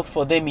for health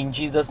for them in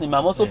Jesus' name.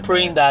 I'm also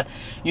praying that,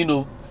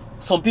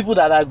 some people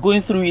that are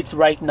going through it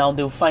right now,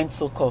 they'll find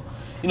succor.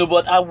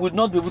 But I would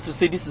not be able to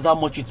say this is how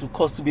much it will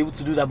cost to be able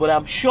to do that. But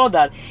I'm sure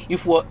that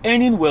if we're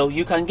earning well,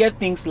 you can get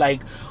things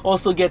like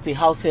also get a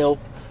house help,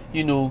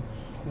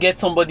 get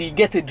somebody,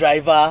 get a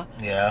driver,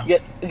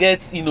 get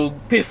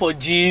pay for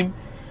gym.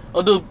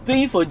 Although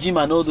paying for gym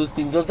and all those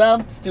things, does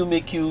that still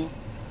make you?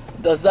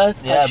 Does that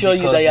assure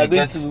you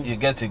that you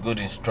get a good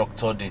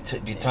instructor? They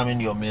determine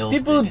your meals.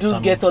 People do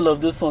get all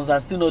of those ones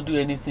and still not do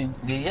anything.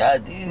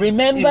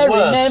 Remember.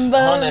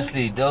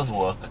 Honestly, it does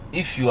work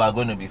if you are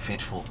going to be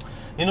faithful.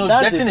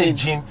 Getting a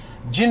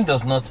gym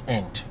does not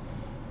end.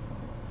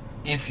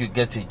 If you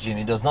get a gym,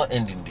 it does not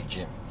end in the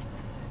gym.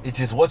 It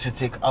is what you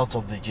take out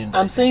of the gym.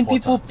 I'm saying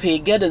important. people pay,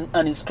 get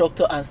an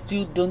instructor, and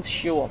still don't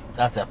show up.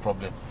 That's a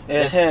problem.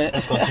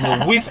 Let's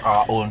continue with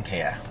our own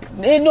here.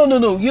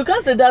 No. You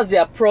can't say that's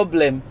their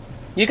problem.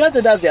 You can't say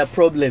that's their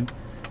problem.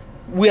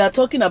 We are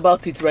talking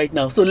about it right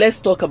now, so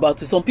let's talk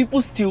about it. Some people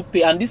still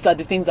pay, and these are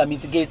the things that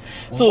mitigate.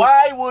 So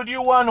why would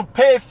you want to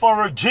pay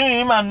for a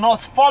gym and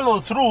not follow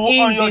through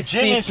on your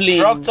gym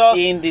instructor?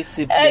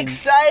 Indiscipline.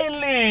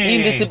 Exactly.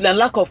 Indiscipline,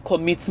 lack of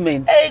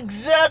commitment.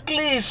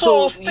 Exactly.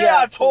 So stay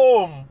at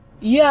home.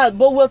 Yeah,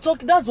 but we're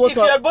talking. That's what. If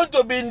you're going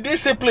to be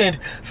indisciplined,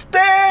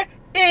 stay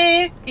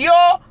in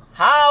your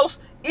house.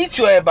 Eat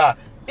your eba,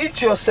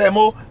 eat your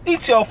semo,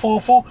 eat your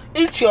fufu,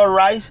 eat your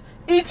rice.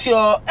 Eat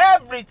your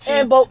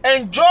everything, but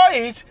enjoy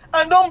it,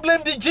 and don't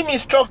blame the gym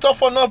instructor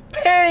for not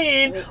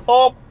paying.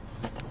 Or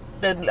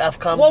then I've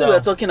come down. What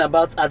we're talking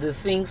about are the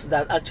things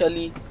that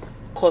actually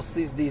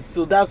causes this.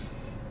 So that's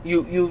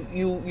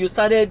you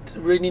started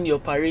raining your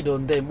parade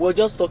on them. We're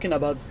just talking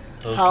about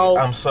how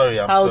I'm sorry.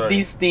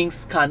 These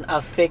things can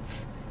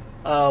affect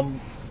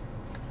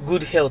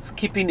good health,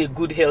 keeping a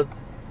good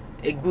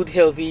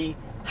healthy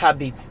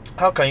habit.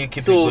 How can you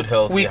keep a good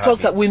healthy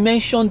habit? We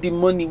mentioned the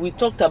money. We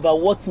talked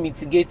about what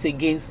mitigates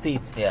against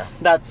it. Yeah.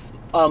 That's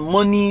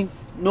money,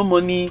 no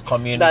money.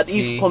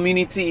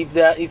 Community.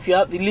 That if you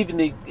live in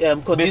a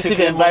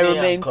conducive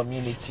environment,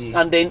 community,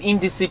 and then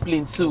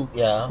indiscipline too.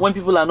 Yeah. When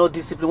people are not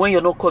disciplined, when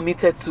you're not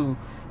committed to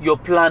your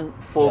plan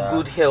for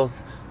good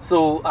health.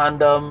 So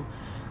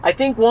I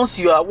think once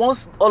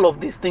all of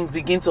these things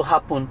begin to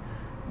happen,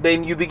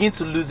 then you begin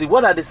to lose it.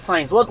 What are the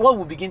signs? What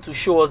will begin to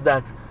show us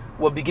that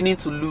we're beginning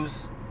to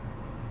lose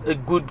a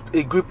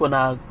grip on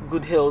our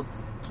good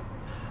health?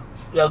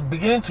 You're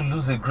beginning to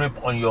lose a grip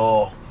on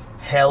your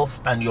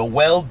health and your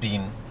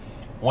well-being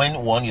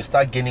when you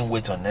start gaining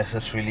weight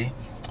unnecessarily.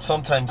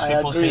 Sometimes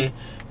people say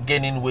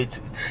gaining weight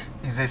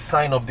is a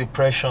sign of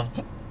depression,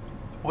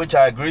 which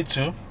I agree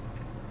to.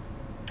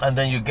 And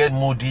then you get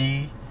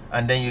moody,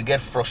 and then you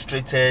get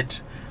frustrated,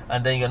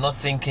 and then you're not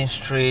thinking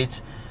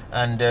straight,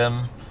 and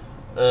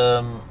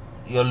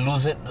you're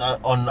losing.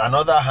 On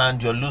another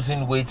hand, you're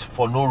losing weight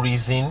for no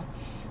reason.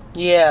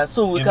 Yeah,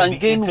 so we can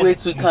gain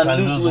weight, we can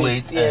lose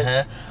weight.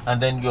 Yes.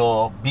 And then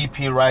your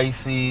BP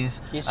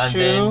rises. It's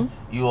true. Then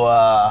you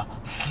are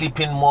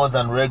sleeping more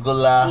than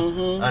regular.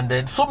 And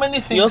then so many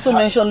things. You also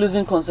mentioned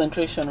losing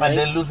concentration, right? And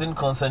then losing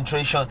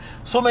concentration.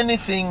 So many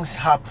things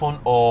happen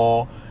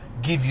or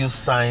give you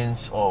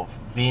signs of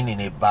being in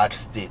a bad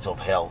state of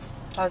health.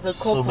 As a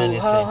couple,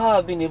 how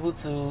I've been able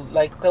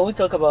to, can we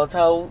talk about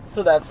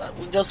so that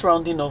just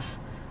rounding off,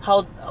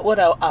 what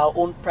are our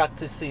own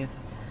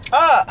practices?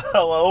 Our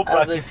own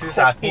practices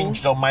are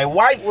hinged on my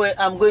wife. Well,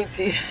 I'm going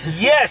to...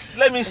 Yes,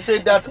 let me say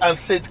that and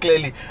say it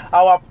clearly.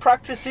 Our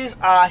practices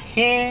are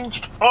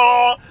hinged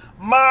on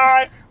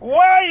my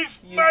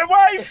wife. My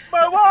wife.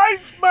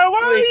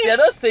 Wait, you're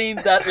not saying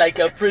that like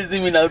you're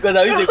praising me now, because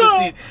I wish they could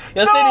see.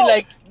 You're saying it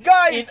like,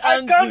 guys,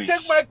 I can't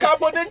take my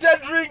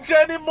carbonated drinks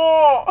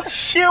anymore.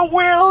 She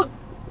will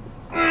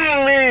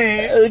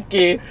me.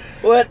 Okay,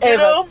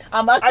 whatever.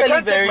 I'm actually I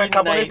can't very take my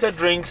carbonated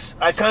drinks.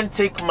 I can't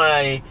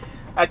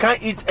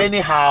eat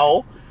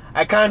anyhow.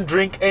 I can't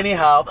drink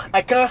anyhow.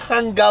 I can't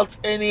hang out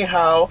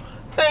anyhow.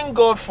 Thank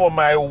God for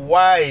my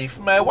wife.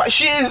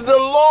 She is the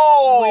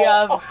law. We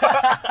have.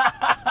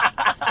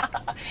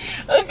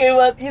 Okay,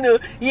 but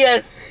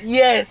yes.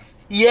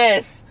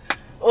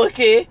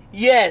 Okay,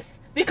 yes.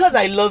 Because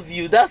I love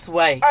you, that's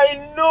why. I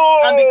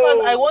know. And because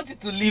I want you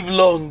to live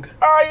long.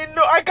 I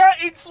know. I can't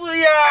eat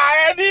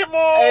suya anymore.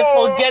 I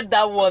forget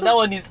that one. That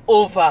one is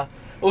over.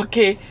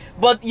 Okay.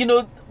 But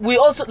we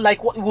also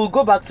we'll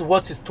go back to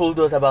what is told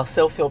us about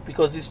self-help,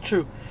 because it's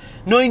true.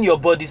 Knowing your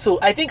body. So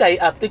I think I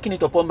have taken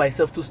it upon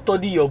myself to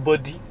study your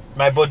body.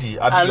 My body,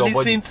 I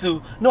listen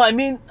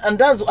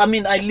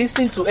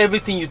to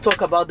everything you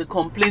talk about, the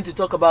complaints you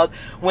talk about.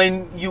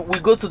 When we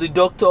go to the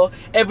doctor,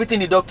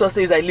 everything the doctor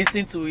says, I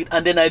listen to it,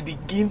 and then I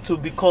begin to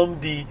become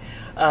the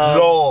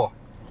law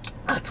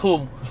at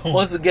home.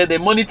 Once again, the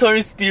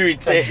monitoring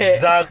spirit.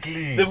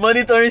 Exactly. The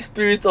monitoring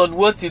spirit on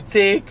what you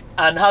take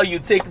and how you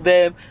take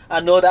them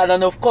and all that.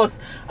 And of course,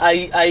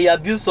 I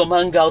abuse some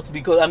hangouts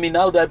because, how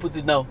do I put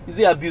it now? Is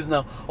it abuse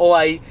now? Or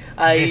I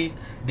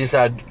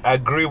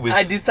disagree with.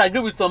 I disagree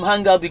with some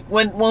hangout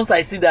once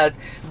I see that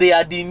they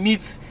are the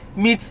meat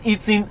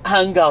eating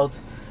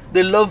hangouts.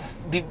 They love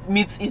the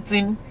meat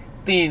eating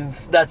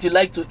things that you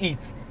like to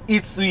eat.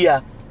 Eat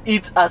suya,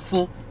 eat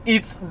asun,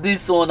 eat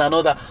this one and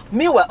other.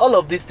 Meanwhile, all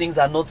of these things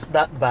are not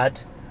that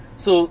bad.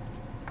 So,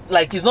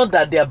 it's not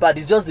that they are bad.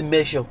 It's just the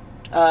measure.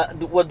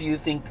 What do you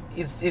think?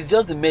 It's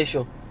just the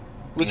measure.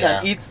 We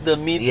can eat the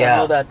meat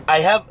and all that. I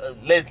have.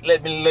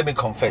 Let me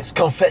confess.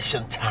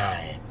 Confession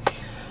time.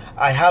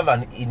 I have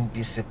an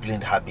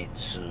indisciplined habit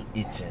to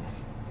eating.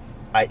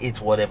 I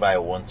eat whatever I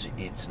want to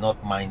eat,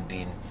 not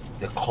minding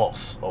the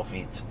cost of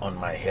it on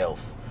my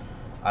health.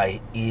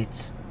 I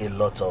eat a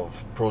lot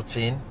of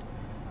protein.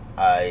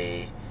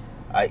 I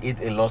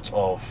eat a lot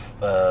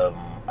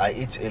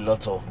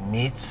of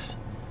meat,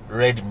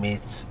 red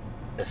meat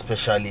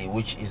especially,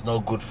 which is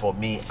not good for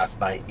me at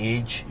my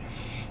age.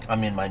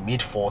 I'm in my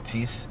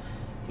mid-40s,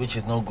 which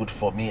is not good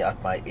for me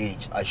at my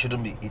age. I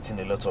shouldn't be eating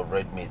a lot of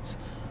red meat.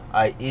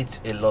 I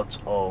eat a lot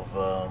of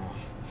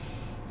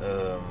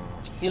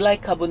you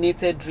like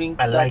carbonated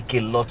drinks? I like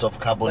a lot of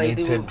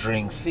carbonated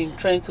drinks. Been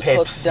trying to Pepsi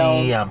cut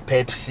down. and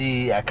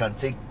Pepsi. I can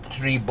take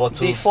 3 bottles.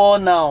 Before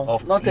now,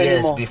 not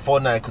anymore. Yes, before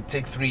now I could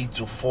take 3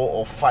 to 4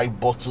 or 5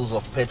 bottles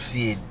of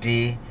Pepsi a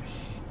day.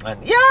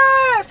 And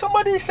yeah,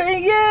 somebody is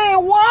saying, yeah,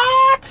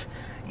 what?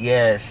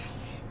 Yes.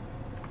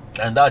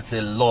 And that's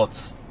a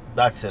lot.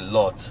 That's a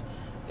lot.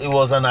 It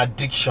was an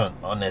addiction,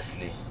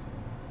 honestly.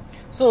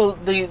 So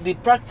the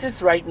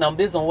practice right now,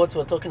 based on what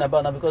we're talking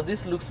about now, because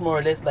this looks more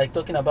or less like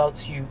talking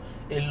about you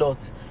a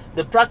lot.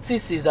 The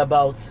practice is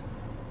about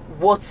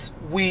what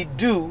we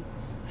do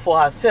for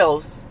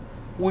ourselves,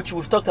 which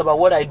we've talked about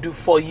what I do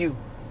for you.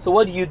 So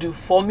what do you do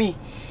for me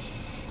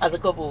as a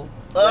couple?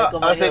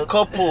 As a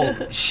couple,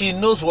 she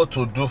knows what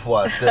to do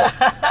for herself.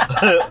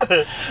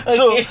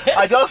 So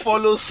I just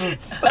follow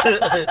suit.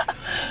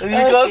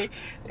 Because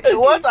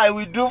what I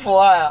will do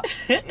for her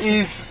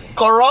is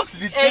corrupts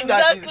the thing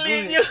that she's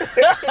doing.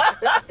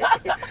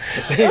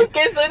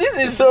 Okay, so this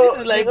is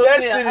like the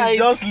best thing is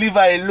just leave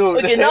her alone.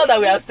 Okay, now that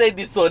we have said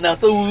this one now,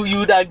 so you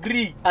would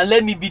agree and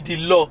let me be the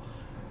law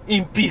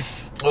in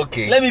peace.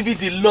 Okay. Let me be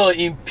the law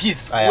in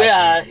peace where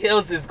our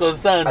health is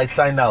concerned. I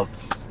sign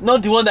out.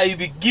 Not the one that you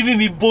be giving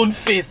me bone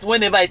face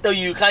whenever I tell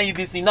you can't eat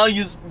this. You now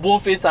use bone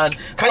face and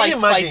can you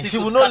imagine? She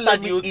will not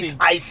let me eat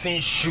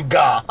icing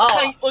sugar.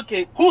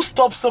 Okay. Who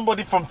stops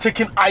somebody from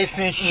taking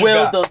icing sugar?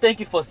 Well done. Thank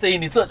you for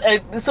saying it.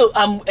 So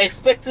I'm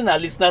expecting our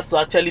listeners to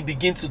actually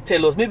begin to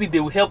tell us. Maybe they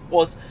will help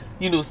us,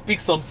 speak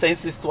some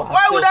senses to ourselves.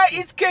 Why would I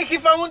eat cake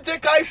if I won't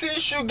take icing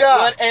sugar?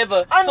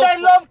 Whatever. And I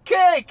love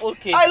cake.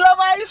 Okay. I love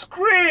ice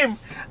cream.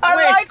 I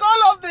like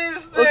all of these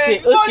things.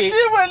 Okay. But she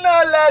will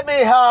not let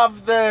me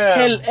have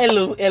them.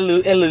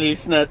 Hello,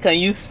 listener. Can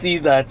you see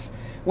that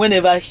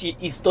whenever she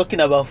is talking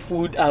about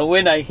food and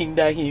when I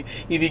hinder him,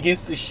 he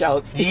begins to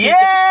shout?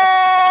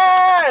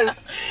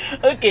 Yes!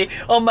 Okay,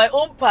 on my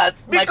own part.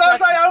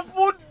 Because I am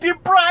food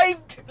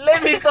deprived.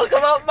 Let me talk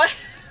about my...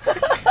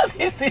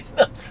 This is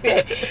not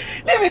fair.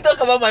 Let me talk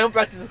about my own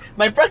practice.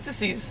 My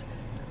practice is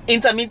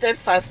intermittent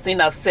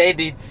fasting. I've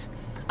said it.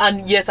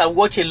 And yes, I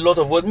watch a lot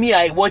of what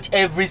I watch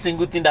every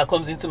single thing that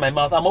comes into my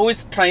mouth. I'm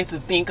always trying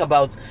to think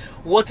about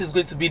what is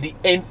going to be the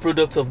end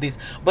product of this.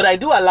 But I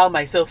do allow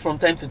myself from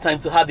time to time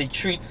to have a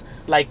treat,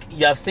 like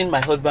you have seen my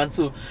husband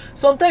too.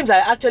 Sometimes I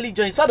actually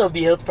join, it's part of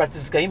the health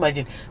practice, can you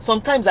imagine?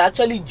 Sometimes I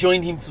actually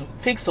join him to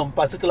take some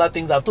particular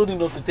things I've told him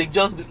not to take,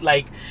 just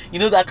like,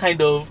 that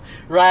kind of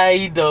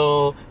ride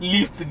or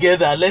live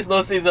together. Let's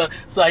not say that.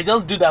 So I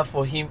just do that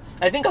for him.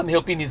 I think I'm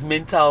helping his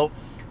mental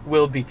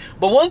well-being.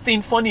 But one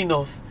thing, funny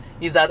enough,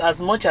 is that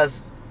as much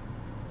as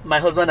my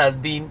husband has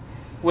been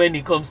when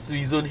it comes to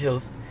his own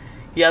health,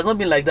 he has not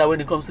been like that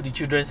when it comes to the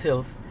children's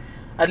health.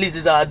 At least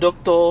he's our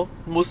doctor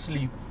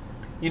mostly.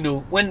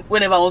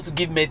 Whenever I want to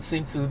give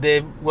medicine to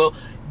them, well,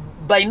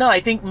 by now I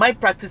think my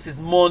practice is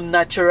more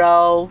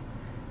natural,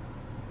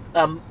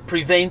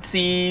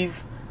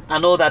 preventive,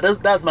 and all that.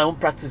 That's my own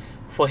practice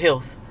for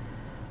health.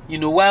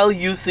 While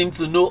you seem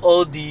to know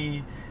all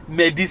the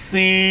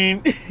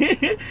medicine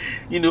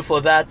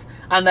for that.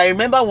 And I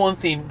remember one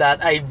thing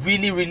that I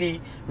really,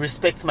 really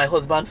respect my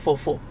husband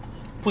for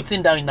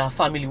putting down in our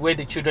family where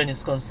the children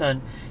is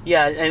concerned.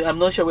 Yeah, I'm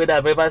not sure whether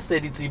I've ever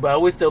said it to you, but I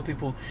always tell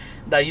people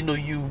that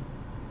you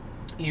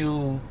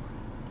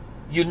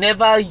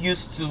never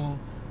used to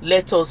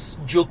let us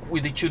joke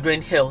with the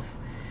children's health,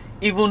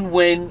 even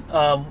when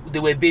they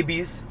were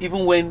babies,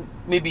 even when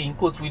maybe in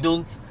quotes we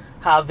don't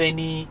have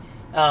any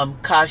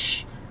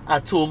cash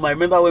at home. I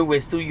remember when we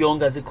were still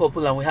young as a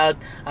couple and we had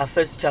our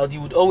first child, you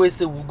would always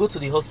say we'll go to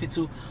the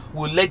hospital,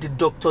 we'll let the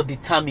doctor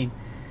determine.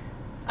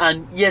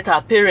 And yet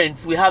our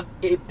parents, we have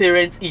 8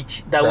 parents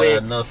each that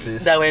were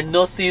nurses,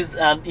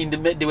 and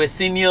they were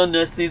senior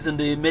nurses in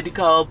the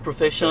medical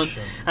profession,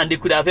 and they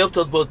could have helped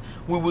us, but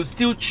we will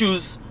still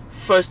choose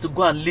first to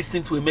go and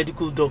listen to a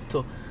medical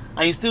doctor.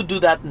 And you still do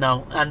that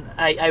now, and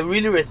I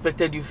really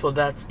respected you for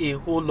that a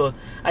whole lot.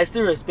 I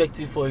still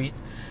respect you for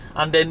it.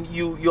 And then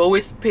you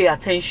always pay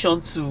attention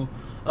to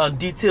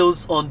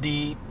details on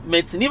the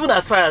medicine, even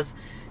as far as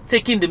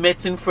taking the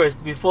medicine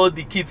first before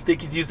the kids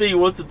take it. You say you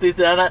want to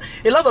taste it, and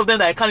a lot of them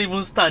that I can't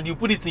even stand, you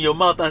put it in your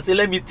mouth and say,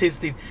 let me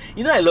taste it.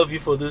 I love you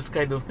for those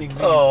kind of things.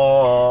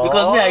 Oh,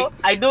 because me,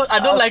 I don't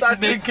like medicine.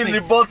 Drinking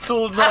the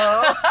bottle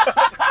now.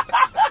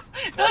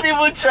 Don't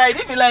even try it.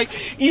 If you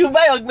like, you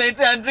buy augmentin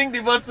and drink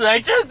the bottle,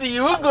 I trust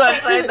you won't go and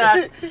try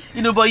that.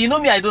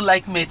 But me, I don't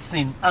like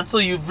medicine, and so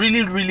you've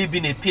really, really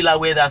been a pillar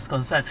where that's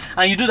concerned,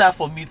 and you do that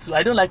for me too.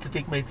 I don't like to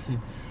take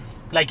medicine.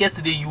 Like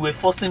yesterday, you were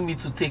forcing me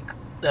to take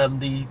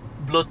the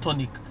blood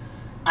tonic,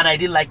 and I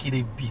didn't like it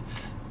a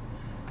bit.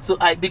 So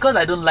because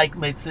I don't like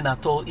medicine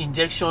at all,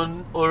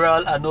 injection,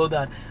 oral, and all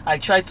that, I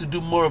try to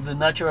do more of the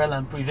natural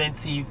and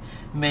preventive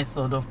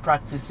method of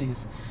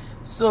practices.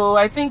 So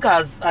I think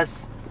as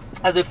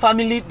a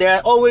family,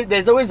 there's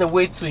always a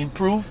way to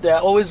improve. There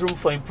are always room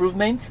for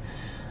improvement.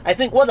 I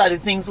think what are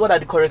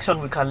the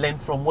corrections we can learn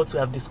from what we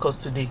have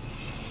discussed today?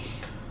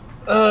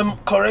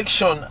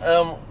 Correction.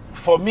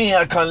 For me,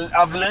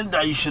 I've learned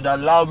that you should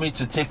allow me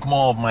to take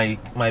more of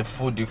my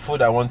food, the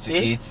food I want to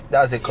eat.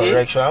 That's a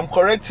correction. I'm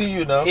correcting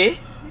you now.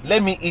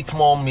 Let me eat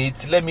more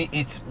meat. Let me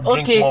drink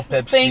more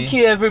Pepsi. Thank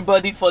you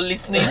everybody for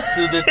listening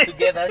to the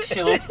Together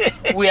Show.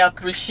 We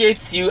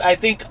appreciate you. I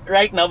think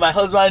right now my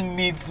husband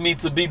needs me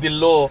to be the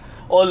law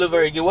all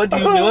over again. What do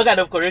you mean? What kind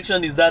of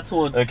correction is that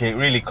one? Okay,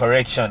 really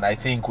correction. I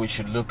think we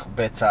should look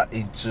better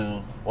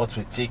into what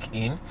we take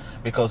in,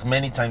 because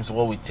many times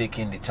what we take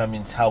in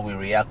determines how we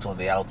react on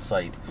the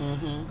outside,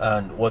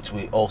 and what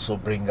we also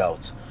bring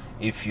out.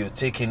 If you're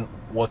taking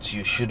what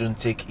you shouldn't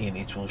take in,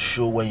 it will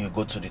show when you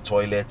go to the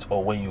toilet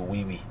or when you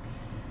wee-wee.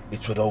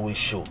 It would always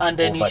show. And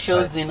then it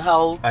shows in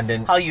how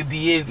you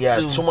behave.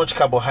 Too much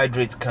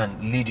carbohydrate can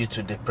lead you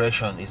to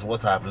depression, is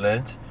what I've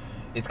learned.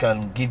 It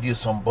can give you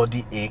some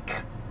body ache.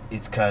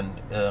 It can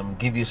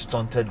give you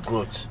stunted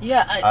growth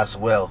as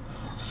well.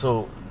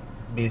 So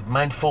be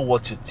mindful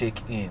what you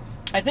take in.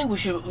 I think we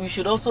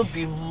should also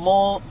pay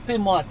more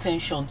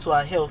attention to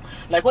our health,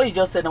 like what you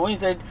just said. And when you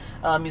said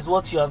is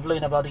what you have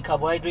learned about the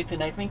carbohydrate,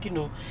 and I think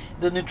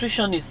the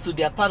nutritionists too,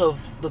 they are part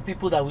of the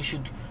people that we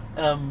should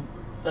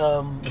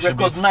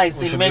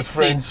recognize in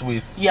medicine.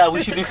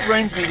 We should be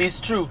friends with. It's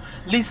true.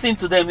 Listen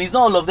to them. It's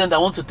not all of them that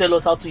want to tell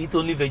us how to eat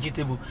only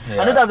vegetable.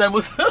 I know that's the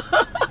most.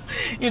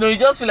 You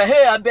just feel like,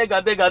 hey, I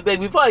beg.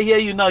 Before I hear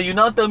you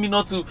now tell me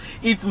not to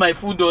eat my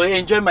food or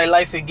enjoy my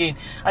life again.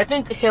 I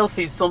think health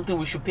is something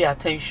we should pay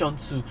attention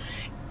to.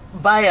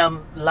 By and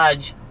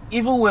large,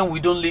 even when we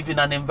don't live in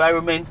an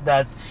environment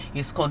that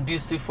is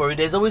conducive for it,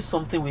 there's always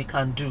something we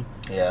can do.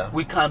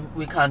 We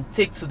can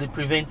take to the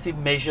preventive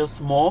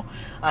measures more,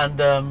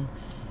 and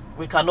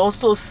we can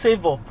also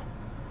save up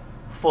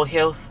for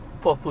health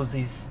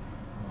purposes.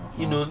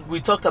 We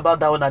talked about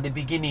that one at the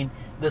beginning,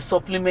 the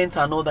supplements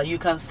and all that. You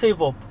can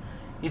save up.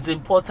 It's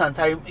important.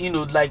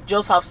 Like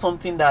just have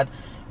something that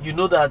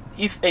that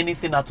if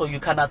anything at all, you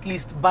can at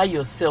least buy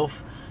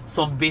yourself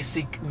some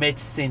basic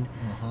medicine.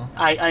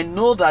 I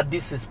know that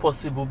this is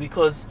possible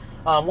because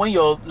when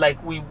you're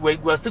like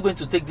we're still going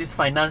to take this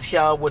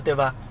financial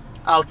whatever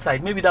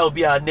outside. Maybe that will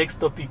be our next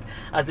topic,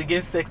 as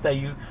against sex that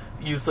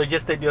you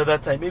suggested the other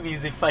time. Maybe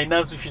it's the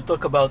finance we should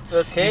talk about.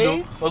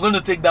 Okay. We're going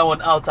to take that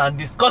one out and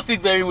discuss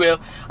it very well,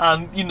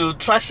 and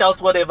trash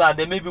out whatever, and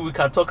then maybe we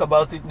can talk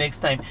about it next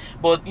time.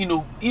 But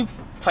if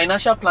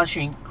financial plan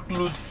should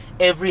include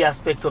every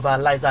aspect of our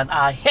lives, and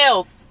our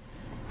health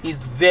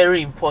is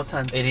very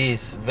important. It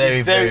is very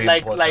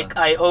important. Like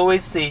I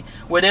always say,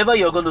 whatever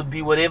you're going to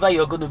be, whatever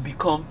you're going to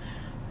become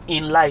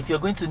in life, you're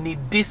going to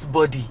need this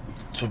body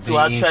to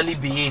actually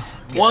be it.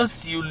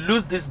 Once you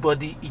lose this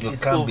body, it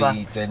is over.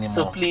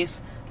 So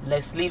please,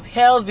 let's live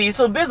healthy.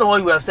 So based on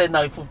what we have said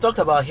now, if we've talked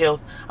about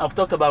health, I've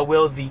talked about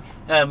well-being,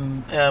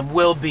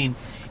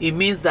 it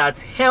means that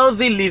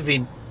healthy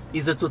living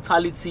is the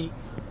totality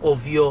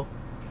of your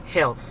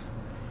health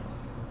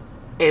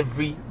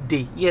every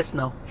day. Yes,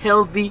 now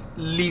healthy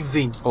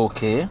living.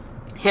 Okay.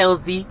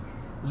 Healthy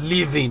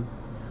living.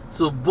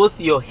 So both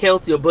your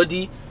health, your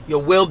body,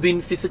 your well-being,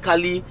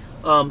 physically,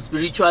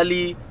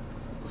 spiritually,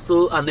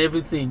 and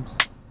everything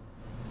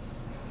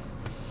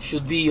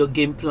should be your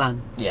game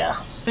plan.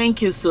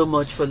 Thank you so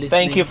much for listening.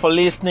 Thank you for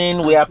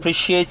listening. We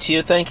appreciate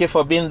you. Thank you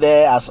for being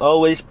there as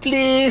always.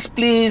 Please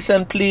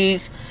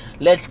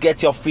let's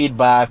get your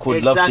feedback.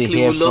 We'd love to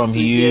hear from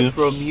you.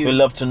 We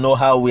love to know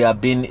how we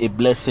have been a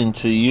blessing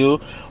to you.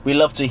 We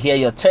love to hear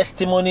your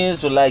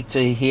testimonies. We like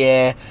to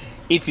hear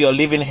if you're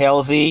living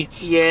healthy,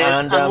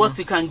 and what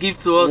you can give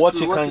to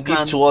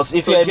us.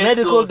 If you're a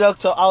medical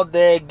doctor out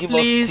there, give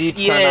us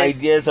tips and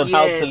ideas on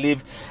how to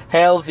live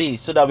healthy,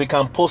 so that we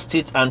can post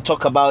it and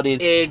talk about it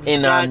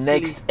in our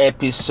next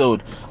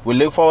episode. We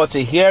look forward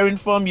to hearing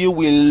from you.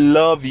 We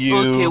love you.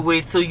 Okay,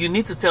 wait. So you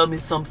need to tell me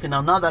something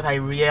now. Now that I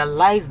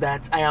realize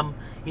that I am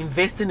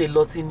investing a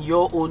lot in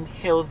your own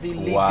healthy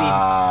living.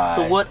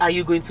 So what are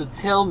you going to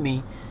tell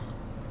me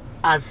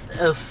as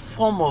a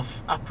form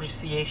of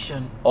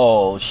appreciation?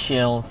 Oh,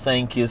 Sean,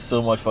 thank you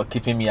so much for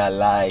keeping me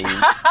alive.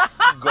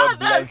 God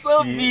bless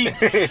you.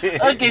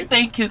 Okay,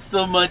 thank you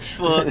so much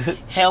for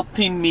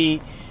helping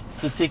me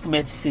to take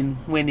medicine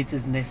when it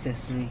is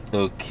necessary.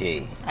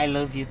 Okay. I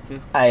love you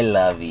too. I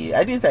love you.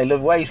 I didn't say I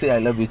love you. Why you say I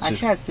love you too?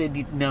 Actually, I said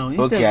it now.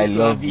 Okay, I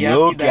love you.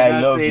 Okay, I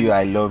love you.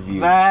 I love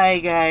you. Bye,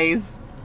 guys.